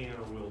is, can,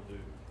 or will do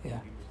in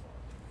people's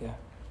lives.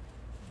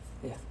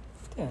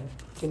 Yeah.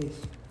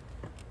 Denise.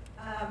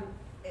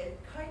 It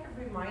kind of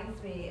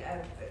reminds me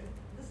of,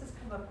 this has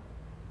come up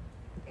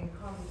in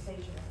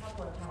conversation a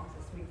couple of times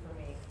this week for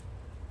me,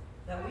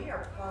 that we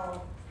are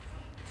called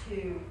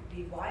to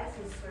be wise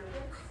as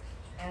serpents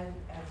and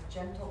as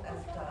gentle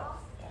as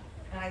doves.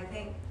 And I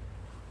think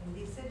in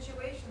these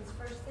situations,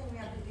 first thing we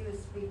have to do is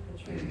speak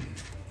the truth.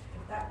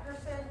 If that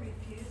person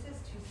refuses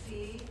to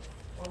see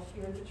or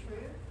hear the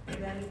truth,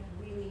 then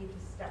we need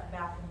to step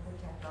back and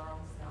protect our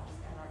own selves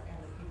and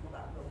the people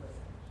that will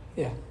listen.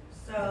 Yeah.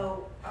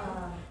 So,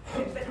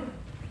 but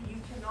you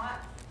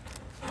cannot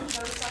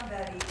show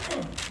somebody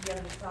the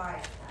other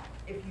side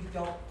if you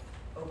don't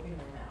open your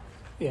mouth.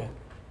 Yeah.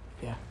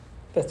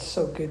 That's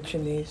so good,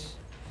 Janice.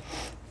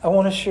 I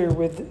want to share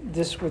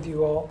this with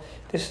you all.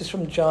 This is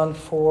from John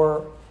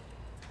 4.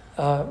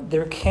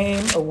 There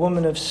came a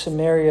woman of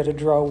Samaria to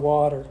draw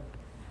water,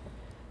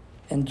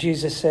 and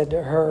Jesus said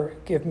to her,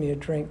 "Give me a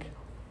drink."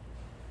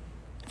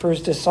 For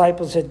his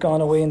disciples had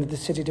gone away into the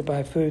city to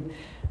buy food.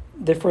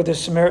 Therefore the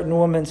Samaritan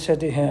woman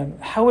said to him,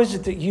 "How is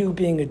it that you,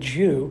 being a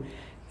Jew,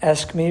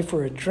 ask me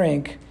for a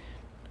drink?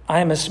 I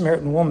am a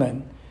Samaritan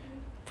woman."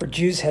 For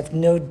Jews have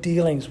no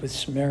dealings with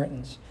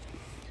Samaritans.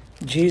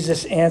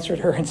 Jesus answered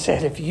her and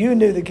said, "If you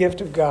knew the gift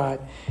of God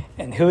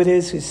and who it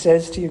is who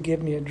says to you,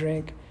 'Give me a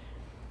drink,'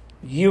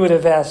 you would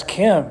have asked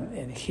him,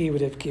 and he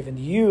would have given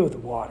you the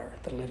water,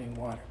 the living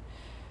water."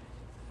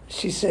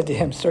 She said to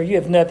him, "Sir, you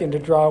have nothing to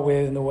draw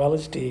with, and the well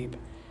is deep.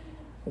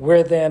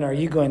 Where then are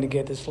you going to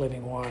get this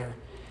living water?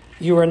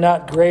 You are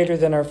not greater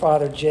than our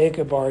father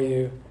Jacob, are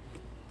you,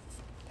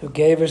 who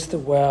gave us the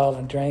well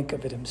and drank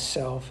of it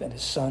himself and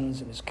his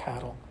sons and his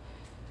cattle?"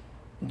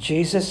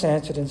 Jesus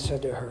answered and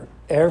said to her,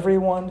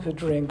 "Everyone who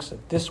drinks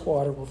of this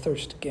water will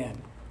thirst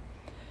again.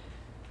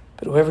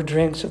 But whoever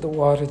drinks of the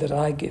water that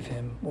I give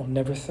him will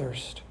never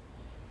thirst.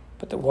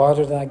 But the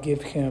water that I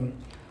give him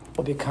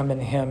will become in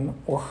him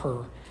or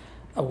her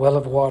a well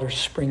of water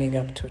springing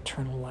up to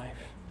eternal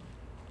life."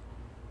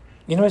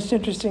 You know what's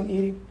interesting,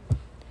 Edie?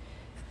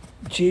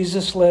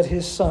 Jesus let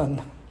his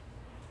son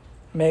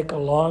make a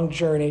long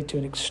journey to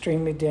an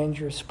extremely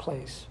dangerous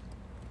place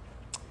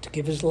to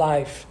give his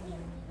life,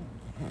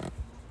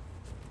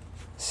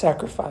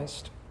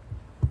 sacrificed,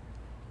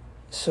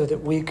 so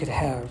that we could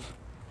have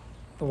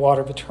the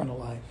water of eternal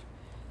life.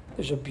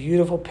 There's a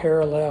beautiful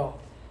parallel.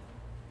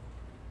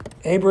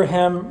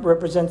 Abraham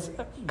represents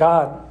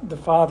God, the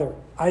Father.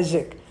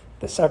 Isaac,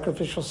 the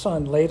sacrificial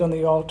son, laid on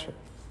the altar.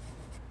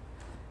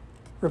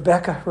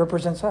 Rebecca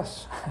represents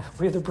us.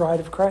 We're the bride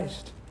of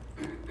Christ.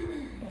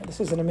 This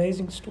is an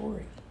amazing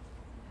story.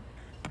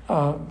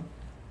 So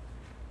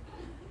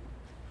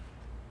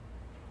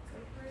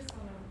Chris,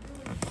 on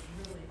a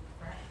really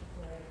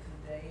practical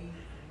today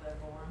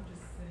level, I'm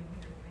just sitting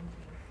here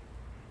thinking,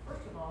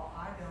 first of all,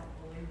 I don't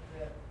believe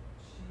that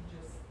she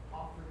just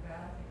offered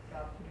that. I think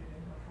God put it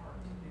in her heart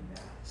to do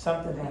that.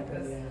 Something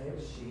happened,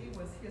 Because she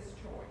was his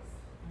choice.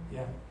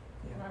 Yeah.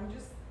 And I'm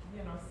just,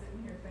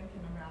 sitting here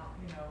thinking about,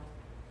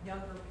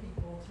 younger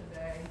people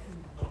today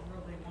who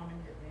really want to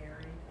get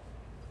married,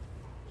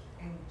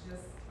 and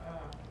just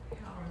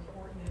how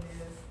important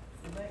it is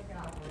to let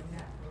God bring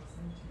that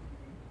person to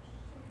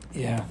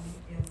you. Yeah.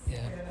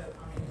 Instead of,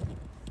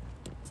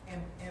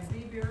 and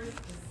be very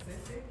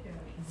specific and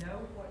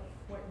know what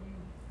you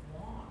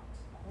want,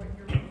 what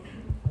you're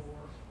looking for,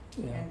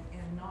 Yeah.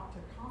 and not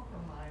to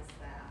compromise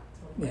that,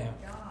 to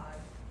let God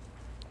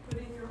put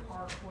in your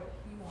heart what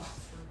he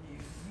wants for you.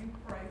 You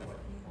pray what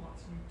he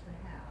wants you to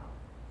have,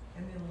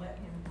 and then let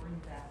him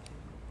bring that to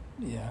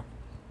you. Yeah.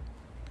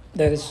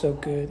 That is so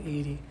good,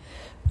 Edie.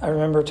 I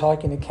remember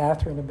talking to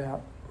Catherine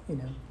about,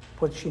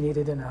 what she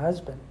needed in a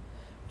husband.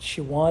 What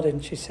she wanted,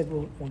 and she said,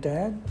 well,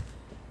 Dad,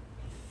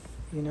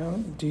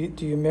 do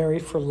you marry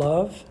for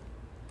love?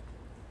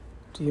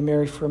 Do you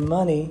marry for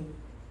money?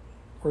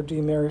 Or do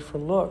you marry for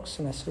looks?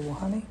 And I said, well,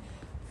 honey.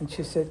 And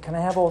she said, can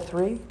I have all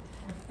three?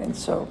 And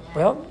so,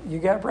 well, you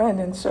got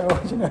Brandon, so,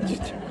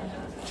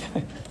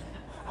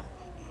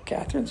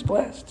 Catherine's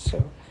blessed.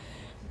 So,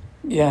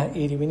 yeah,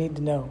 Edie, we need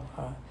to know.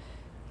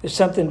 There's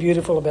something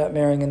beautiful about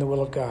marrying in the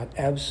will of God.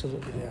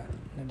 Absolutely, yeah.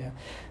 No doubt.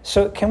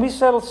 So can we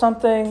settle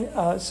something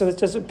so it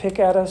doesn't pick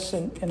at us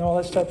and all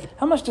that stuff?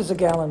 How much does a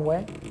gallon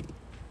weigh?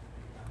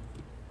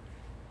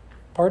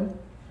 Pardon?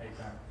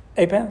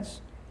 8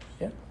 pounds.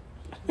 Yeah.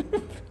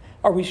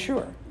 Are we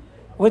sure?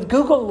 Would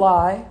Google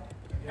lie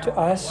to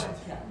us?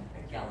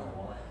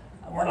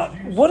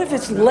 What if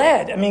it's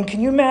lead? I mean,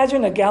 can you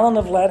imagine a gallon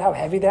of lead, how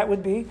heavy that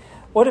would be?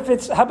 What if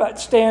it's, how about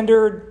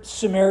standard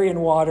Sumerian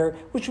water,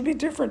 which would be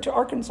different to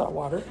Arkansas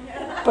water?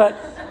 But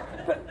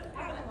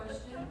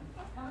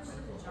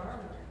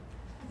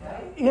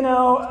you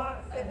know,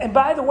 and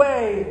by the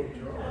way,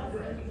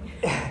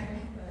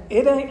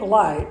 it ain't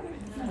light,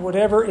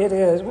 whatever it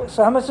is.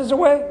 So how much does it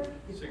weigh?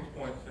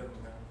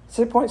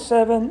 6.7.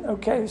 6.7.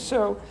 Okay,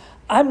 so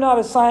I'm not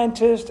a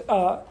scientist.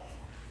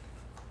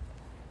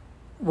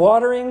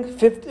 Watering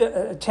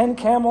 10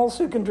 camels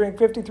who can drink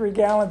 53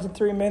 gallons in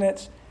 3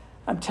 minutes.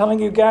 I'm telling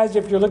you guys,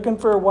 if you're looking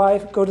for a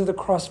wife, go to the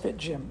CrossFit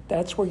gym.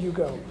 That's where you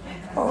go.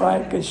 All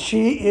right? Because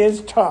she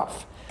is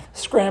tough.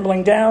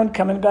 Scrambling down,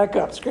 coming back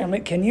up.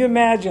 Scrambling. Can you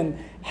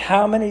imagine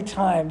how many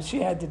times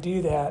she had to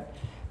do that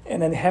and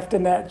then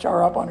hefting that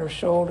jar up on her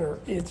shoulder?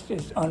 It's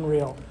just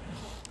unreal.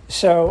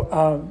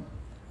 So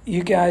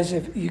you guys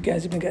have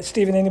been got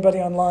Stephen, anybody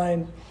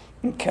online?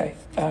 Okay.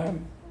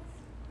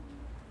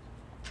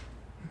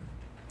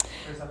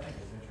 Chris, I think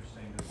it's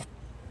interesting that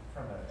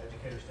from an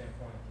educator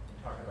standpoint, you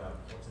talk about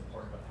what's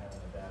important about having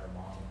a dad or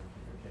mom to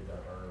keep your kids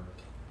out of Ur.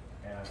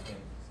 And I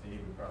think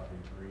Steve would probably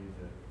agree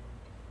that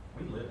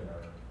we live in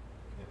Ur.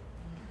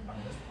 I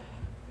mean,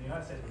 the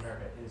United States of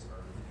America is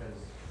Ur because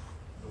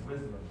the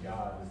wisdom of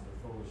God is the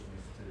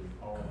foolishness to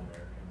all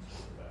Americans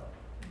just about.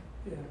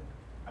 Yeah.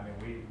 I mean,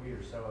 we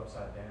are so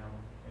upside down,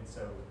 and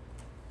so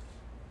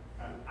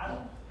I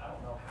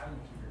don't know how you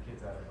keep your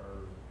kids out of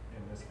Ur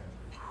in this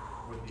country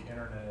with the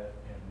internet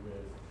and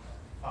with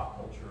pop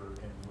culture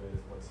and with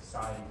what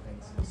society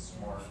thinks is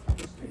smart and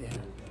stupid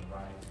and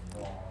right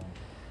and wrong.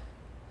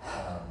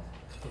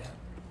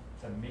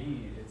 To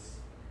me,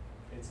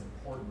 it's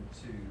important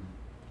to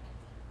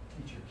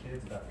teach your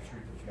kids about the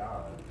truth of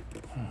God,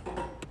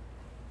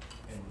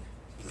 and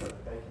so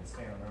that they can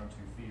stand on their own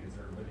 2 feet as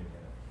they're living in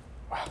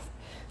it. Wow.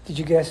 Did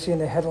you guys see in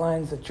the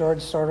headlines that George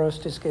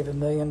Soros just gave $1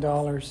 million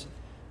to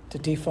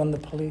defund the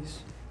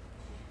police?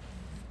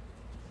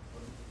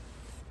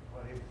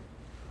 Well, we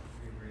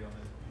agree on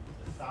this.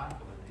 The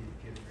cycle that these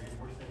kids are in,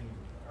 we're sending them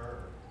to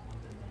her,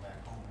 we're sending them back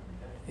home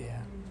every day.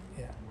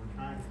 Yeah. We're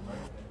trying to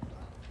break that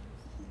cycle.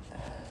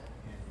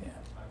 And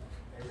like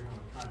Abraham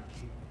was trying to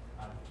keep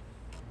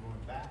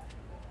going back to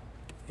that.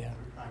 Yeah.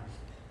 We're trying to,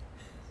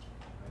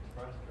 it's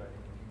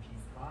frustrating when you keep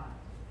trying.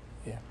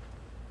 Yeah.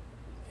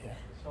 Yeah.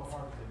 It's so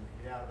hard to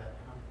get out of that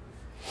comfort.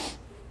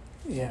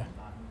 Yeah.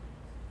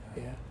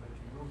 Yeah. But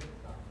you will get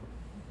something.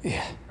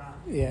 Yeah. Keep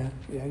trying.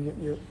 Yeah.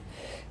 You're,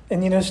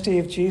 and you know,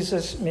 Steve,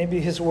 Jesus, maybe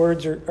his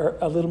words are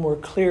a little more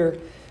clear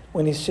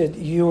when he said,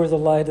 "You are the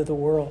light of the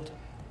world.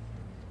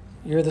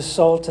 You're the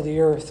salt of the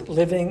earth."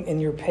 Living in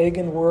your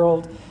pagan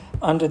world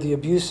under the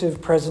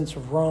abusive presence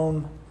of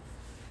Rome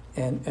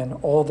and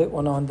all that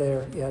went on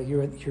there. Yeah,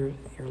 you're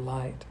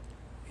light.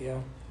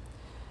 Yeah.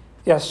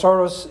 Yeah,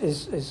 Soros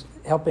is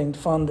helping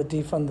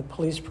defund the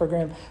police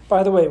program.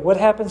 By the way, what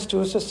happens to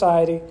a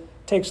society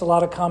takes a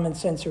lot of common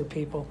sense here,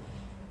 people.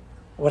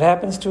 What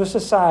happens to a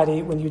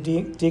society when you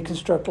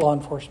deconstruct law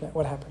enforcement?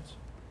 What happens?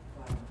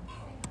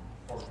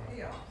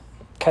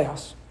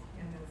 Chaos.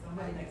 And then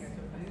somebody gets to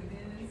move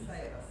in and save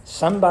us.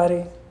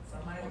 Somebody.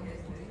 Somebody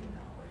gets to,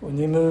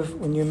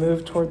 When you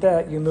move toward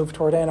that, you move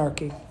toward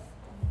anarchy.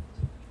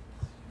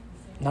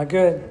 Not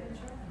good.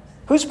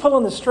 Who's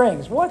pulling the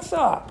strings? What's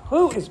up?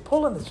 Who is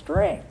pulling the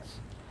strings?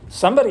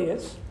 Somebody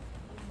is.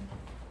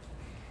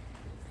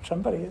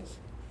 Somebody is.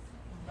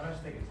 I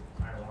just think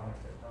it's ironic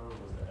that Ur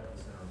was the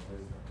epicenter of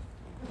wisdom.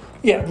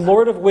 Yeah,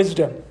 Lord of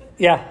Wisdom.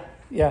 Yeah.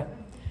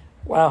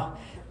 Wow.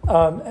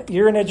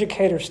 You're an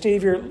educator.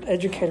 Steve, you're an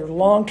educator,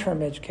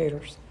 long-term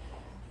educators.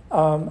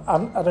 I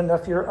don't know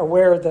if you're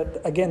aware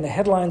that, again, the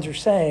headlines are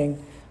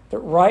saying that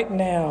right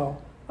now,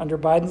 under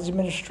Biden's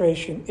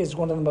administration, is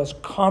one of the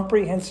most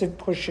comprehensive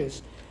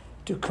pushes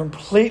to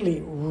completely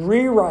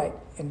rewrite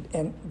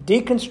and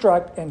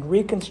deconstruct and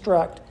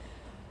reconstruct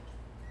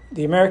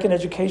the American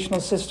educational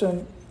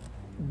system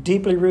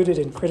deeply rooted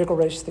in critical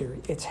race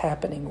theory. It's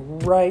happening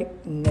right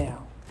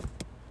now.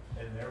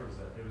 And it was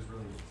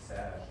really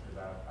sad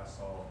because I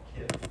saw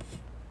KIPP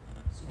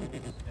schools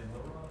in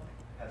Little Rock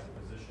has a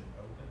position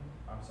open.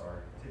 I'm sorry,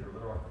 it's either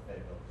Little Rock or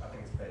Fayetteville. I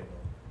think it's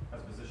Fayetteville.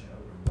 Has a position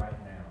open right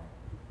now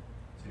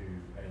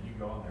and you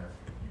go on there,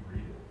 you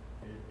read it.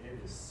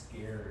 It is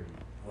scary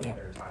what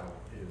their title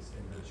is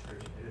in the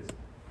description. It's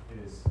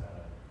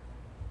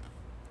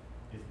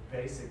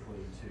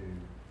basically to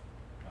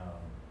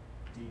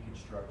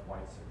deconstruct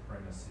white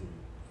supremacy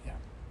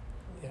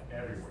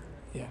everywhere.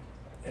 Yeah.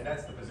 And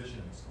that's the position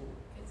in the school.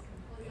 It's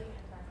completely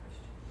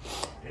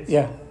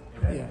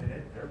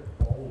anti-Christian. They're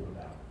bold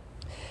about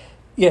it.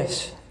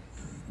 Yes.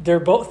 They're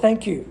bold.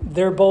 Thank you.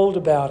 They're bold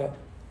about it.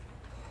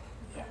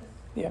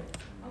 Yeah.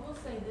 I will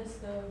say this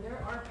though,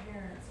 there are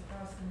parents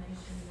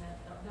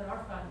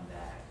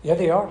Yeah,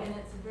 they are. And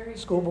it's a very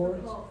School boards.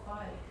 difficult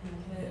fight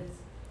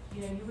because,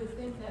 you would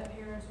think that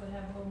parents would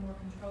have a little more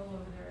control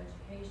over their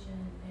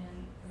education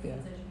and their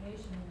kids'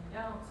 education, and they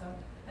don't. So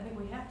I think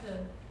we have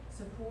to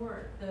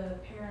support the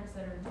parents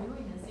that are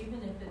doing this, even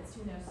if it's,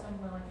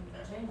 somewhere like in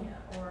Virginia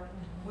or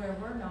where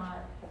we're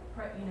not,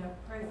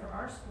 pray for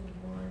our school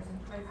boards and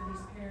pray for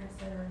these parents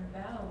that are in a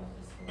battle with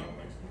the school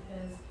boards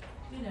because,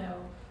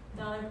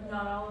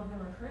 not all of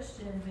them are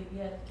Christian, but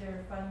yet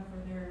they're fighting for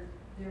their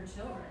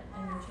children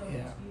and their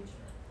children's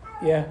future.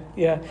 Yeah.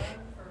 Run,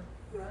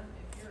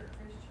 if you're a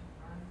Christian,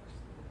 run for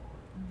school board.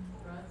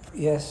 Run for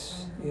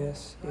Yes.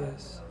 those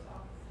offices.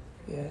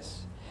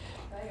 Yes.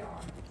 They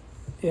are.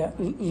 Yeah,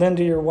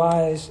 Linda, you're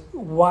wise.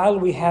 While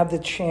we have the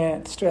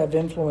chance to have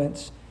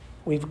influence,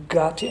 we've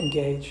got to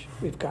engage.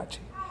 We've got to.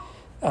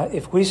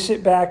 If we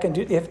sit back and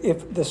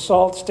if the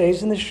salt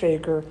stays in the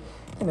shaker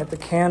and if the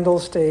candle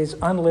stays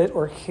unlit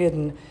or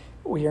hidden,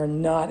 we are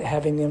not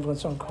having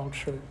influence on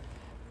culture.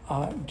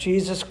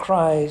 Jesus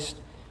Christ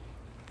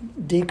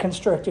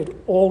deconstructed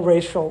all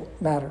racial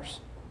matters.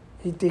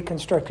 He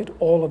deconstructed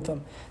all of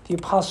them. The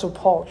Apostle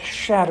Paul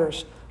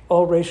shatters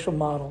all racial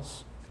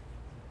models.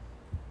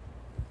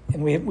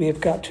 And we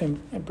have got to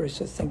embrace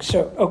those things.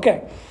 So,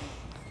 okay.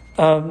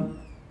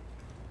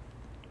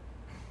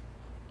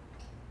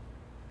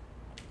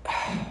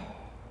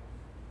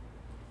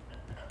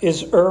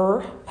 Is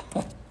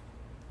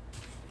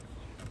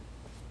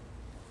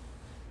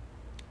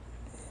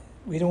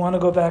we don't want to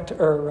go back to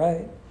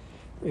right?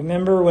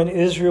 Remember when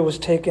Israel was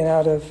taken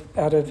out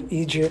of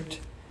Egypt?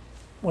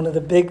 One of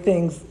the big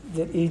things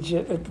that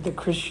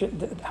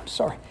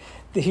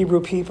the Hebrew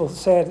people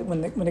said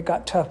when it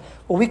got tough,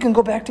 well, we can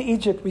go back to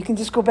Egypt. We can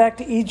just go back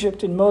to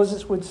Egypt. And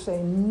Moses would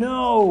say,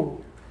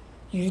 no,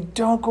 you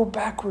don't go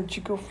backwards.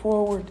 You go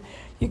forward.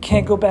 You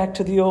can't go back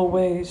to the old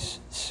ways.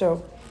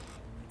 So,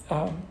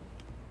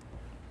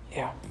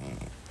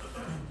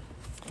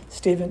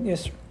 Stephen,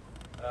 yes, sir.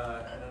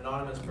 An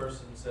anonymous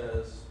person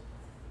says,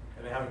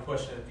 and they have a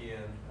question at the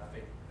end I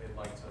think they'd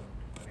like an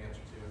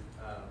answer to.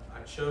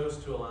 I chose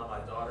to allow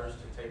my daughters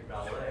to take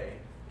ballet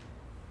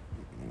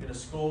in a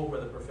school where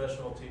the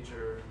professional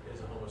teacher is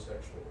a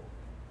homosexual.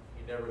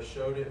 He never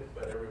showed it,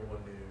 but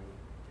everyone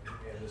knew.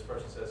 And this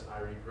person says,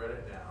 I regret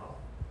it now.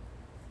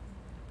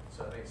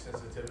 So I think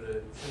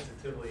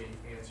sensitively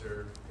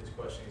answered his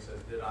question. He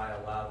says, did I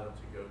allow them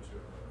to go to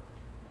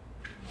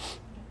her?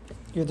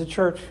 You're the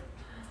church.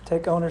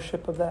 Take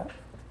ownership of that.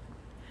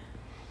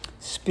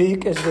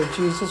 Speak as though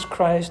Jesus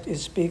Christ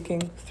is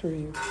speaking through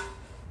you.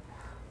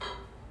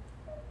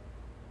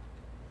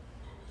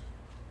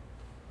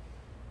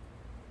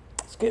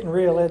 It's getting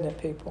real, isn't it,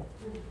 people?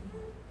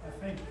 I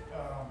think,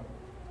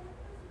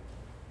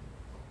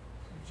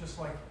 just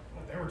like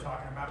what they were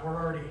talking about, we're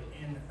already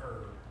in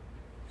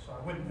So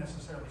I wouldn't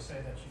necessarily say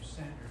that you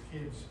sent your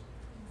kids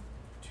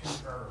to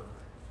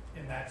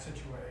in that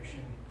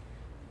situation.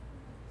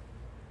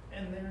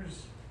 And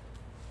there's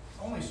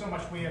only so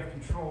much we have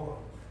control over.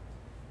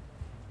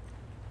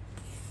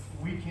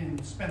 We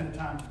can spend the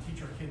time to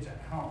teach our kids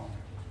at home,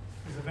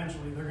 because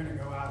eventually they're going to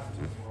go out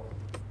into the world.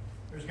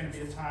 There's going to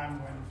be a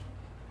time when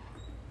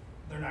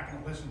they're not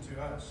going to listen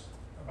to us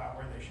about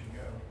where they should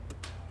go.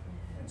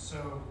 And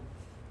so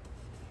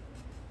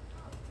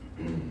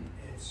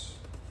it's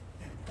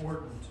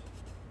important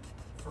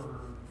for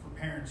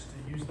parents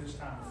to use this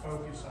time to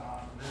focus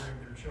on rearing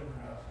their children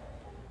up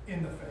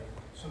in the faith,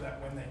 so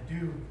that when they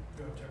do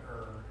go to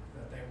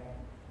that they won't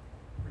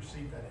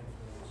receive that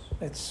influence.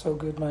 That's so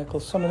good, Michael.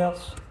 Someone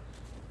else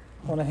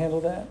want to handle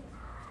that?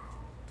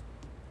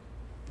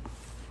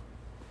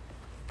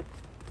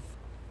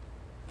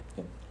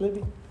 Yeah.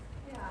 Libby?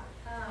 Yeah.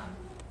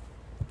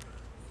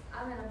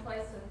 I'm in a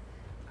place with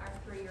our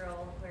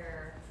 3-year-old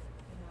where,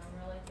 I'm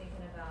really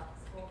thinking about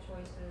school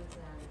choices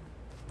and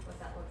what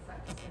that looks like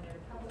to send her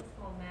to public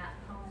school. Matt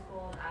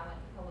homeschooled. I went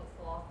to public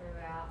school all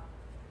throughout.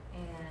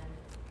 And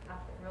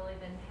I've really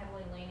been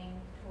heavily leaning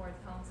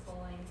towards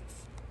homeschooling.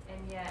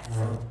 And yet,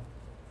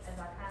 as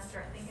I kind of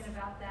start thinking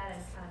about that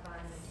and kind of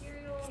buying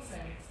materials,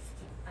 and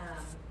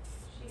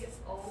she gets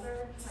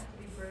older, like, to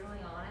be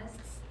brutally honest,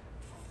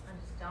 I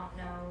just don't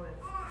know if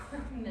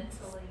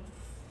mentally,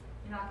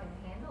 I can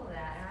handle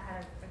that. And I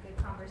had a good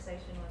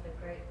conversation with a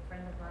great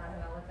friend of mine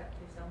who I look up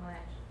to so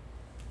much.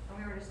 And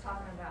we were just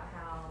talking about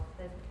how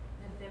the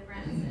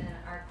difference in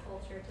our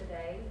culture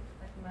today,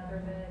 like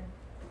motherhood,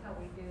 how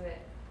we do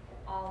it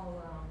all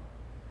alone,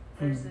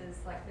 versus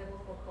like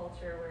biblical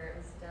culture where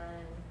it was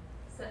done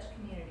such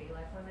community.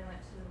 Like women went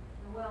to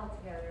the well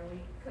together,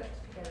 we cooked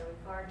together, we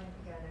gardened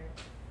together.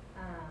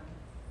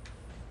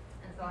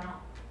 And so I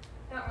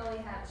don't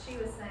really have, she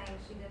was saying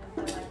she didn't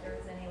feel like there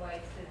was any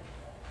way to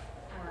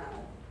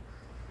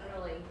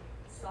really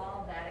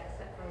solve that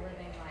except for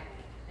living like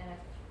in a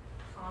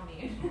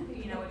commune,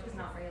 which is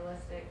not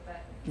realistic,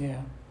 but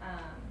yeah.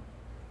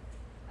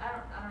 I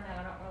don't know,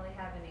 I don't really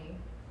have any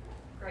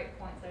great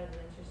points other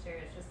than just share.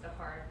 It's just a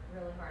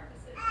really hard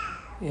decision.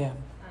 Yeah.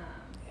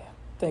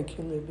 Thank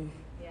you, Libby.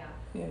 Yeah.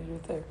 Yeah, you're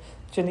there.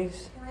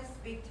 Janice? Can I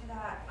speak to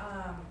that?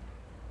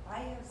 I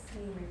have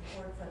seen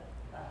reports that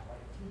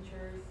like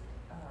teachers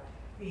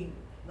being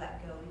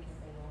let go because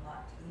they will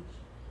not teach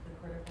the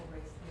critical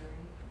race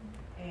theory.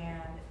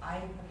 And I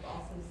have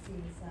also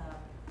seen some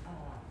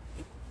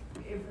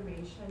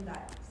information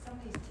that some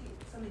of these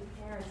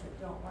parents that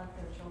don't want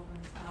their children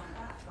taught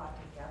that got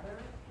together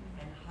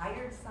and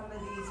hired some of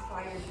these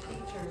fired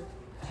teachers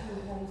to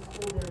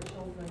homeschool their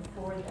children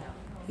for them.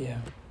 Yeah.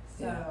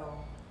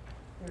 So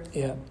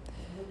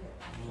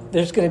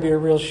there's going to be a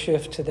real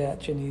shift to that,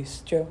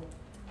 Janice. Joe?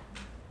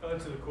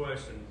 To the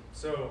question.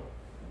 So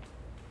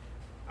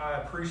I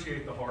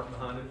appreciate the heart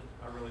behind it.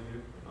 I really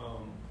do.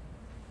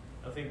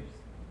 I think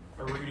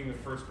a reading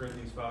of 1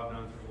 Corinthians 5,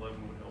 9 through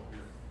 11 would help here.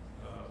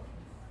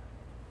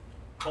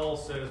 Paul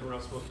says we're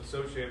not supposed to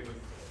associate with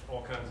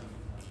all kinds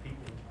of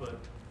people, but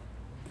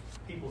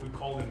people who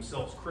call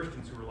themselves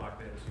Christians who are like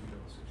that is who we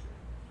don't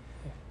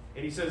associate.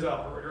 And he says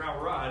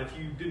outright, if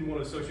you didn't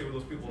want to associate with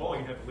those people at all,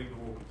 you'd have to leave the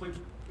world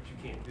completely, which you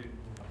can't do.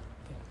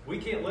 We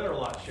can't let our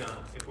light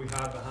shine if we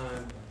hide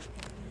behind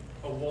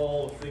a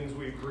wall of things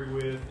we agree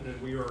with and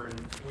that we are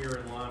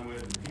in line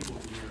with, and people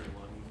who we are in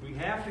line with. We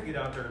have to get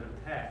out there and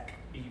attack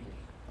evil,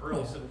 or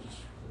else it'll just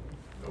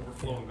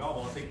overflow and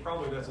gobble. I think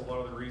probably that's a lot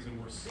of the reason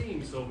we're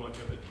seeing so much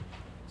of it.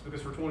 It's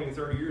because for 20 and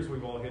 30 years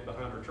we've all hid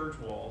behind our church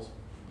walls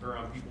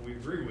around people we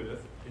agree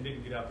with and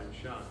didn't get out there and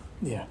shine.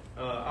 Yeah.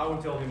 I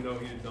would tell him no,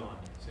 he did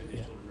not send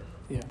his children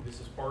to her. This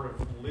is part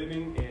of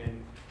living,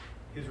 and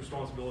his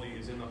responsibility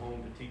is in the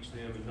home to teach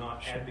them and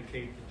not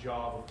advocate the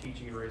job of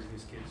teaching and raising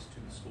his kids to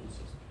the school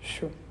system.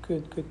 Sure.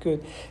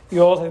 Good.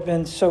 You all have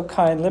been so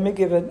kind. Let me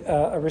give it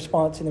a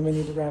response, and then we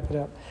need to wrap it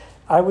up.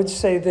 I would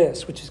say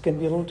this, which is going to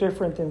be a little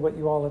different than what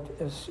you all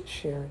have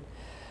shared.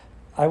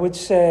 I would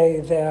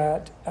say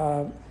that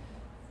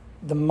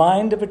the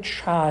mind of a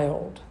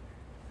child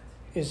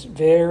is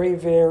very,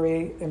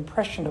 very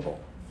impressionable.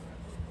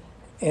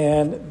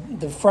 And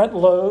the front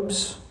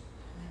lobes,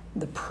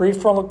 the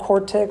prefrontal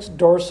cortex,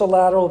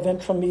 dorsolateral,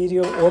 ventral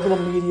medial, orbital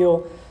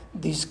medial,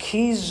 these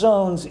key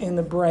zones in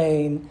the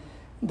brain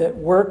that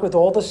work with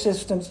all the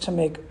systems to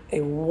make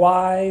a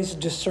wise,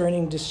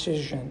 discerning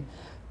decision,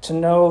 to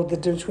know the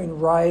difference between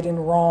right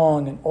and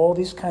wrong and all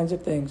these kinds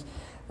of things,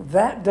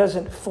 that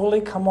doesn't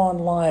fully come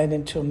online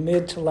until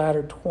mid to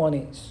latter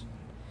 20s.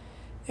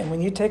 And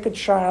when you take a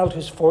child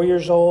who's 4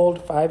 years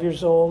old, 5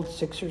 years old,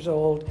 6 years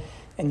old,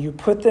 and you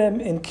put them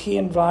in key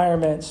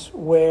environments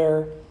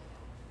where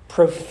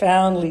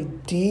profoundly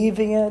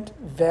deviant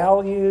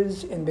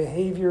values and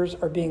behaviors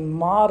are being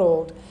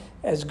modeled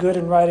as good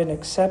and right and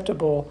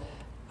acceptable,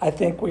 I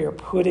think we are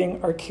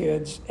putting our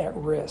kids at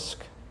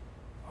risk.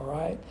 All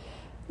right?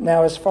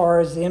 Now, as far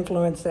as the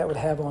influence that would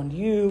have on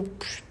you,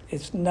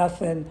 it's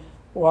nothing,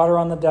 water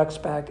on the duck's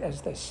back,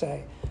 as they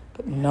say,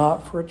 but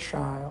not for a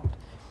child.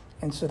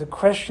 And so the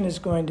question is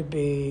going to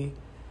be,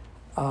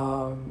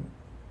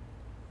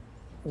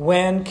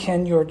 when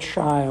can your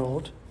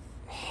child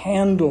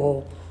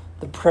handle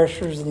the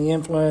pressures and the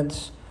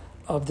influence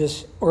of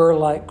this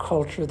Ur-like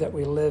culture that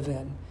we live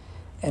in?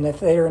 And if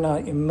they are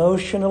not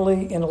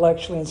emotionally,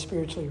 intellectually, and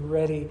spiritually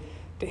ready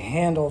to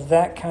handle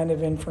that kind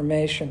of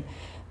information,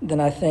 then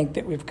I think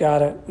that we've got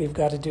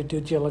to do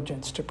due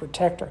diligence to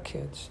protect our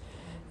kids.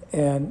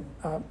 And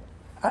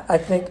I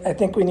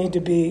think we need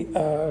to be.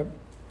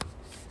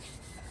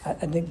 I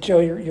think, Joe,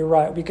 you're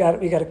right. We got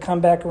to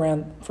come back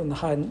around from the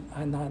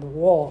behind the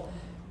wall.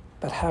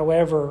 But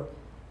however,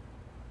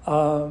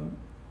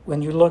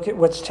 when you look at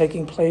what's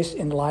taking place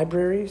in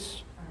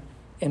libraries,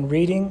 in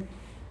reading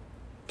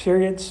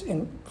periods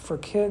for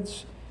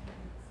kids,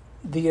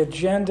 the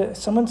agenda.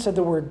 Someone said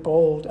the word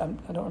bold. I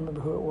don't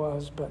remember who it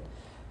was, but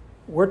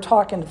we're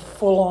talking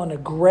full-on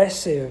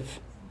aggressive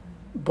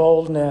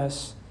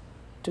boldness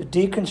to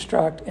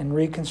deconstruct and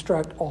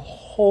reconstruct a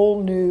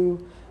whole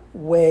new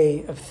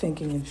way of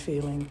thinking and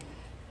feeling.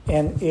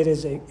 And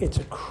it's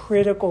a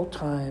critical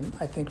time,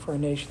 I think, for our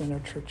nation and our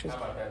churches. How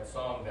about that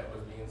song that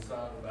was being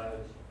sung about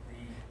it?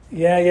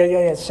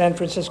 Yeah. San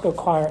Francisco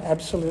Choir,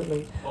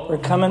 absolutely. We're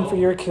coming for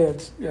your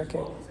kids. Okay.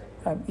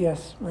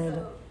 Yes,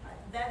 Miranda. So,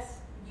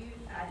 that's you.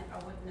 I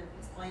wouldn't have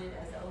explained it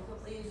as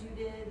eloquently as you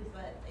did,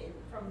 but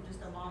from just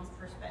a mom's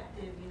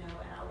perspective, and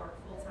I work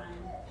full time,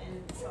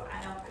 and so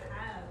I don't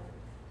have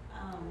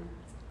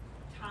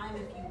time,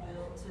 if you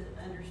will, to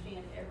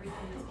understand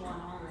everything that's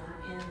going on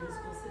in the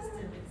school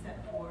system,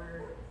 except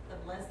for the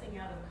blessing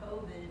out of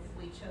COVID.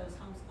 We chose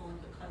homeschooling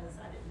because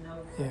I didn't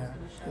know if it was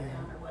going to shut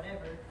down or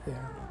whatever,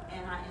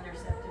 and I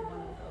intercepted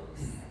one of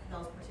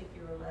those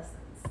particular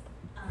lessons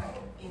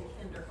in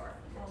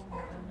kindergarten.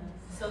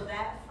 So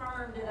that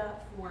firmed it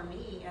up for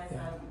me as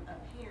a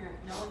parent,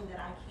 knowing that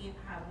I can't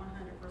have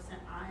 100%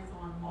 eyes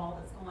on all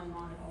that's going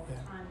on all the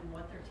time and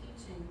what they're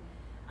teaching.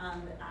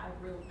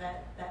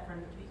 That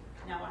firmed it.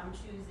 Now I'm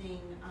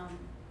choosing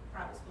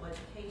private school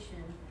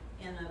education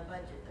in a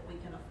budget that we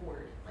can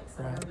afford, like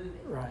some are moving,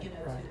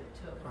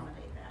 to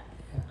accommodate that.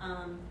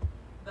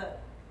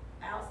 But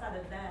outside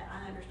of that,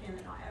 I understand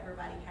that not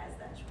everybody has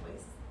that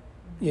choice.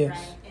 Yes.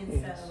 Right? And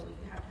so you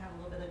have to have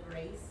a little bit of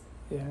grace.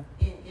 Yeah.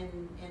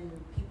 In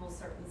people's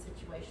certain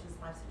situations,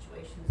 life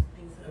situations,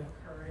 things that have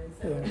occurred. And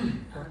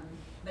so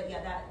but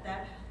yeah,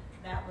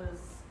 that was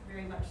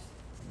very much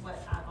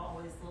what I've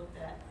always looked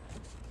at.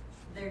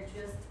 They're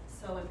just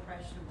so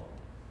impressionable.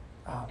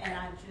 Okay. And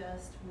I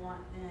just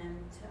want them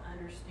to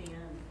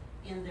understand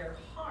in their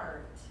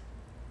heart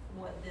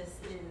what this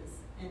is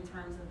in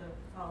terms of the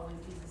following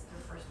Jesus,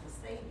 their personal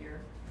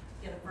Savior,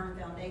 get a firm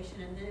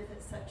foundation, and then if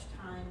at such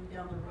time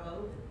down the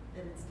road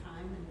that it's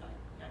time, and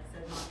like I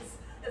said, not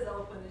as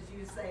eloquent as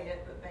you say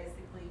it, but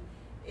basically,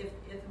 if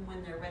and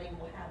when they're ready,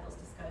 we'll have those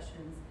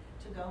discussions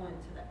to go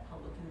into that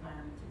public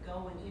environment, to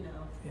go and,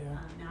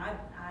 now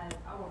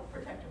I want to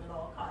protect them at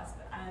all costs,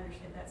 but I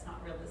understand that's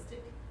not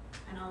realistic,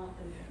 and I want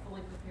them to be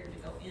fully prepared to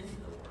go into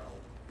the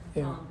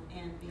world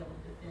and be able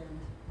to defend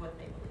what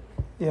they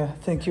believe. Yeah,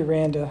 thank you,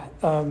 Randa.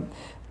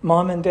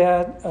 Mom and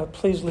Dad,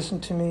 please listen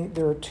to me.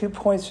 There are 2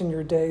 points in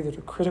your day that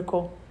are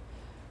critical: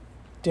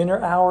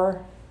 dinner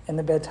hour and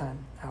the bedtime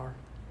hour.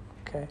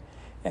 Okay?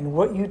 And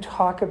what you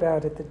talk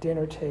about at the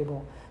dinner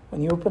table,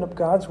 when you open up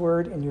God's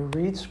Word and you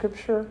read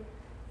Scripture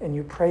and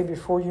you pray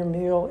before your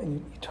meal and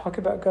you talk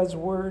about God's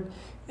Word,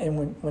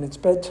 and when it's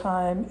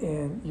bedtime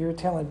and you're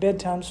telling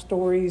bedtime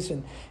stories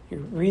and you're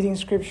reading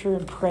Scripture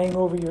and praying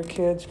over your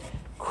kids,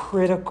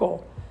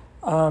 critical.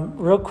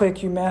 Real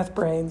quick, you math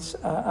brains,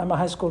 I'm a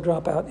high school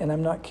dropout, and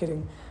I'm not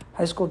kidding.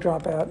 High school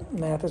dropout,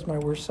 math is my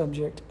worst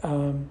subject.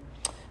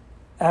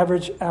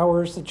 Average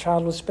hours the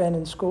child will spend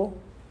in school,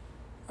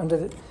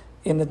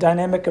 in the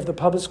dynamic of the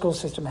public school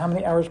system, how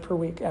many hours per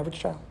week, average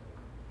child?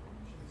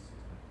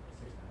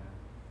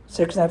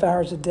 6.5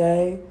 hours a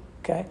day,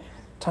 okay,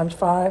 times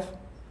 5,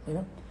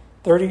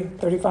 30,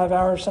 35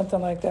 hours,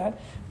 something like that.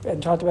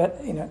 And talked about,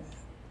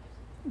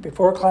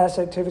 before class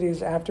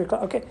activities, after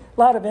class. Okay, a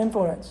lot of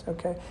influence,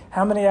 okay.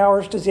 How many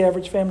hours does the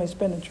average family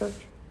spend in church?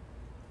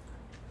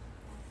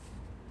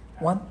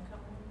 One,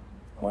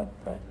 right.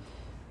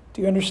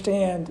 Do you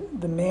understand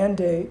the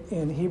mandate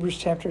in Hebrews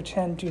chapter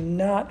 10? Do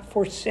not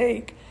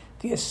forsake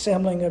the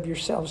assembling of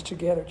yourselves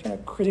together. Do you know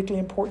how critically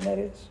important that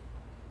is?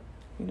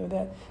 You know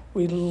that?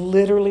 We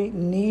literally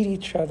need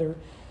each other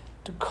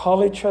to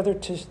call each other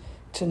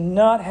to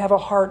not have a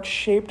heart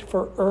shaped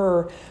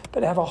for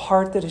but have a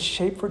heart that is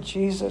shaped for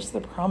Jesus,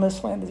 the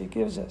promised land that he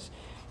gives us.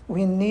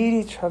 We need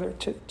each other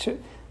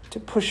to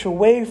push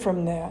away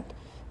from that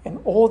and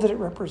all that it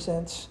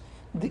represents,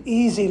 the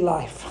easy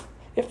life,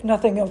 if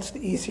nothing else,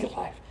 the easy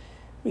life.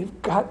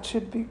 We've got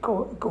to be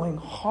going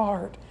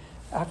hard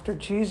after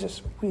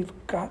Jesus. We've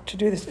got to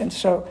do this. And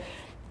so,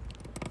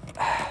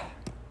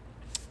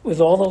 with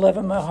all the love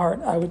in my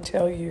heart, I would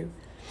tell you,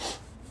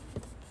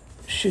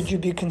 should you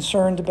be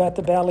concerned about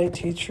the ballet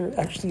teacher?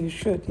 Actually, you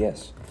should,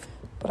 yes.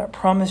 But I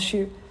promise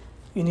you,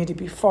 you need to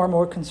be far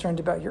more concerned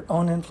about your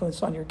own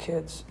influence on your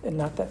kids and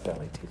not that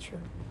ballet teacher.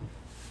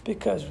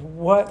 Because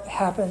what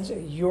happens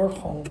at your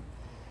home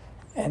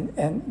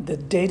and the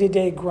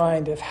day-to-day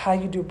grind of how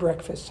you do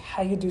breakfast,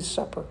 how you do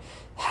supper,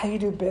 how you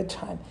do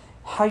bedtime,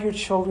 how your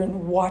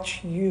children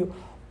watch you,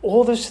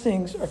 all those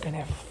things are going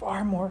to have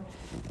far more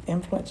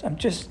influence. I'm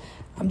just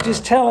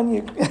telling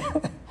you,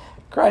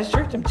 Christ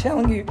Church, I'm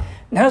telling you,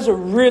 now's a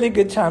really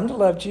good time to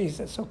love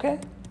Jesus, okay?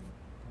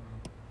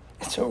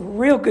 It's a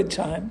real good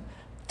time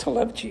to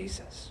love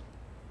Jesus.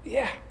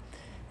 Yeah.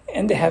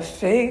 And to have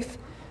faith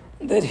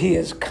that he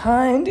is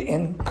kind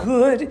and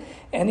good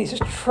and he's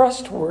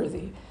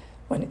trustworthy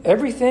when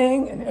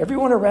everything and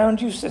everyone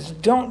around you says,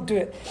 don't do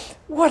it.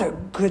 What a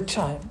good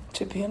time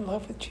to be in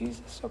love with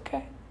Jesus,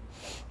 okay?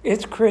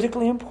 It's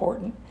critically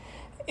important.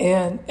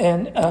 And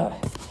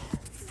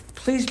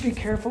please be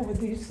careful with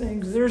these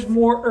things. There's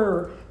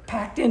more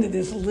packed into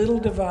this little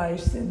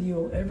device than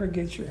you'll ever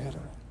get your head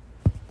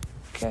around.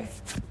 Okay?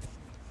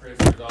 Chris,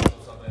 there's also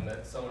something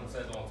that someone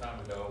said a long time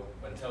ago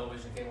when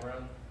television came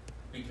around.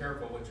 Be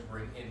careful what you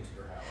bring into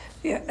your house.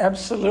 Yeah,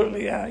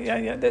 absolutely.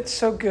 Yeah. That's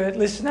so good.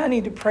 Listen, I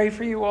need to pray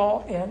for you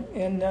all.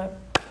 And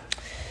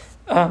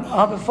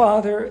Abba,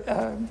 Father,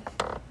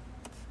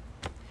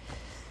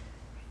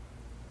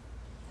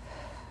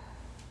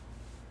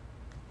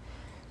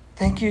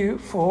 thank you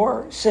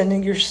for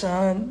sending your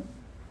Son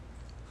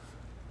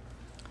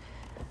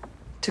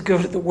to go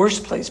to the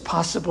worst place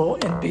possible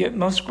and be at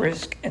most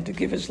risk and to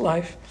give his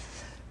life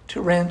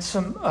to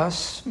ransom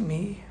us,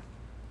 me.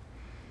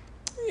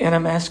 And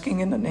I'm asking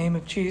in the name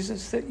of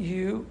Jesus that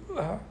you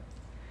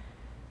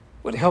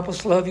would help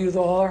us love you with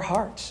all our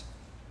hearts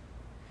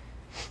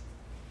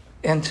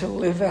and to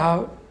live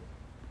out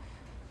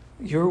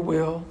your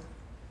will,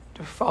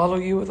 to follow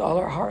you with all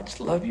our hearts,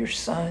 love your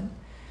Son,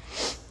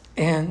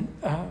 and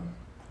to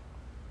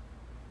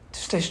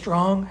stay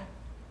strong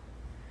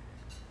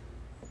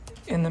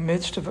in the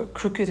midst of a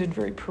crooked and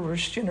very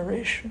perverse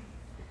generation.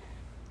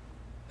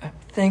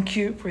 Thank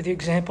you for the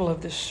example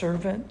of this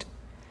servant.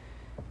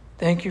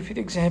 Thank you for the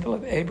example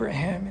of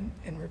Abraham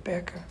and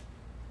Rebecca.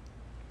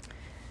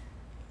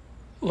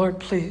 Lord,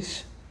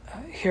 please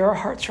hear our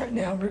hearts right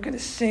now. We're going to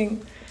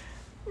sing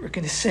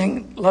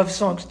love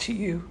songs to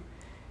you.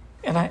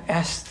 And I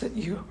ask that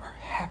you are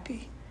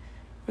happy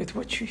with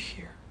what you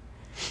hear.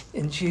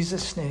 In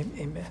Jesus' name,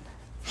 amen.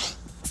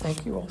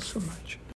 Thank you all so much.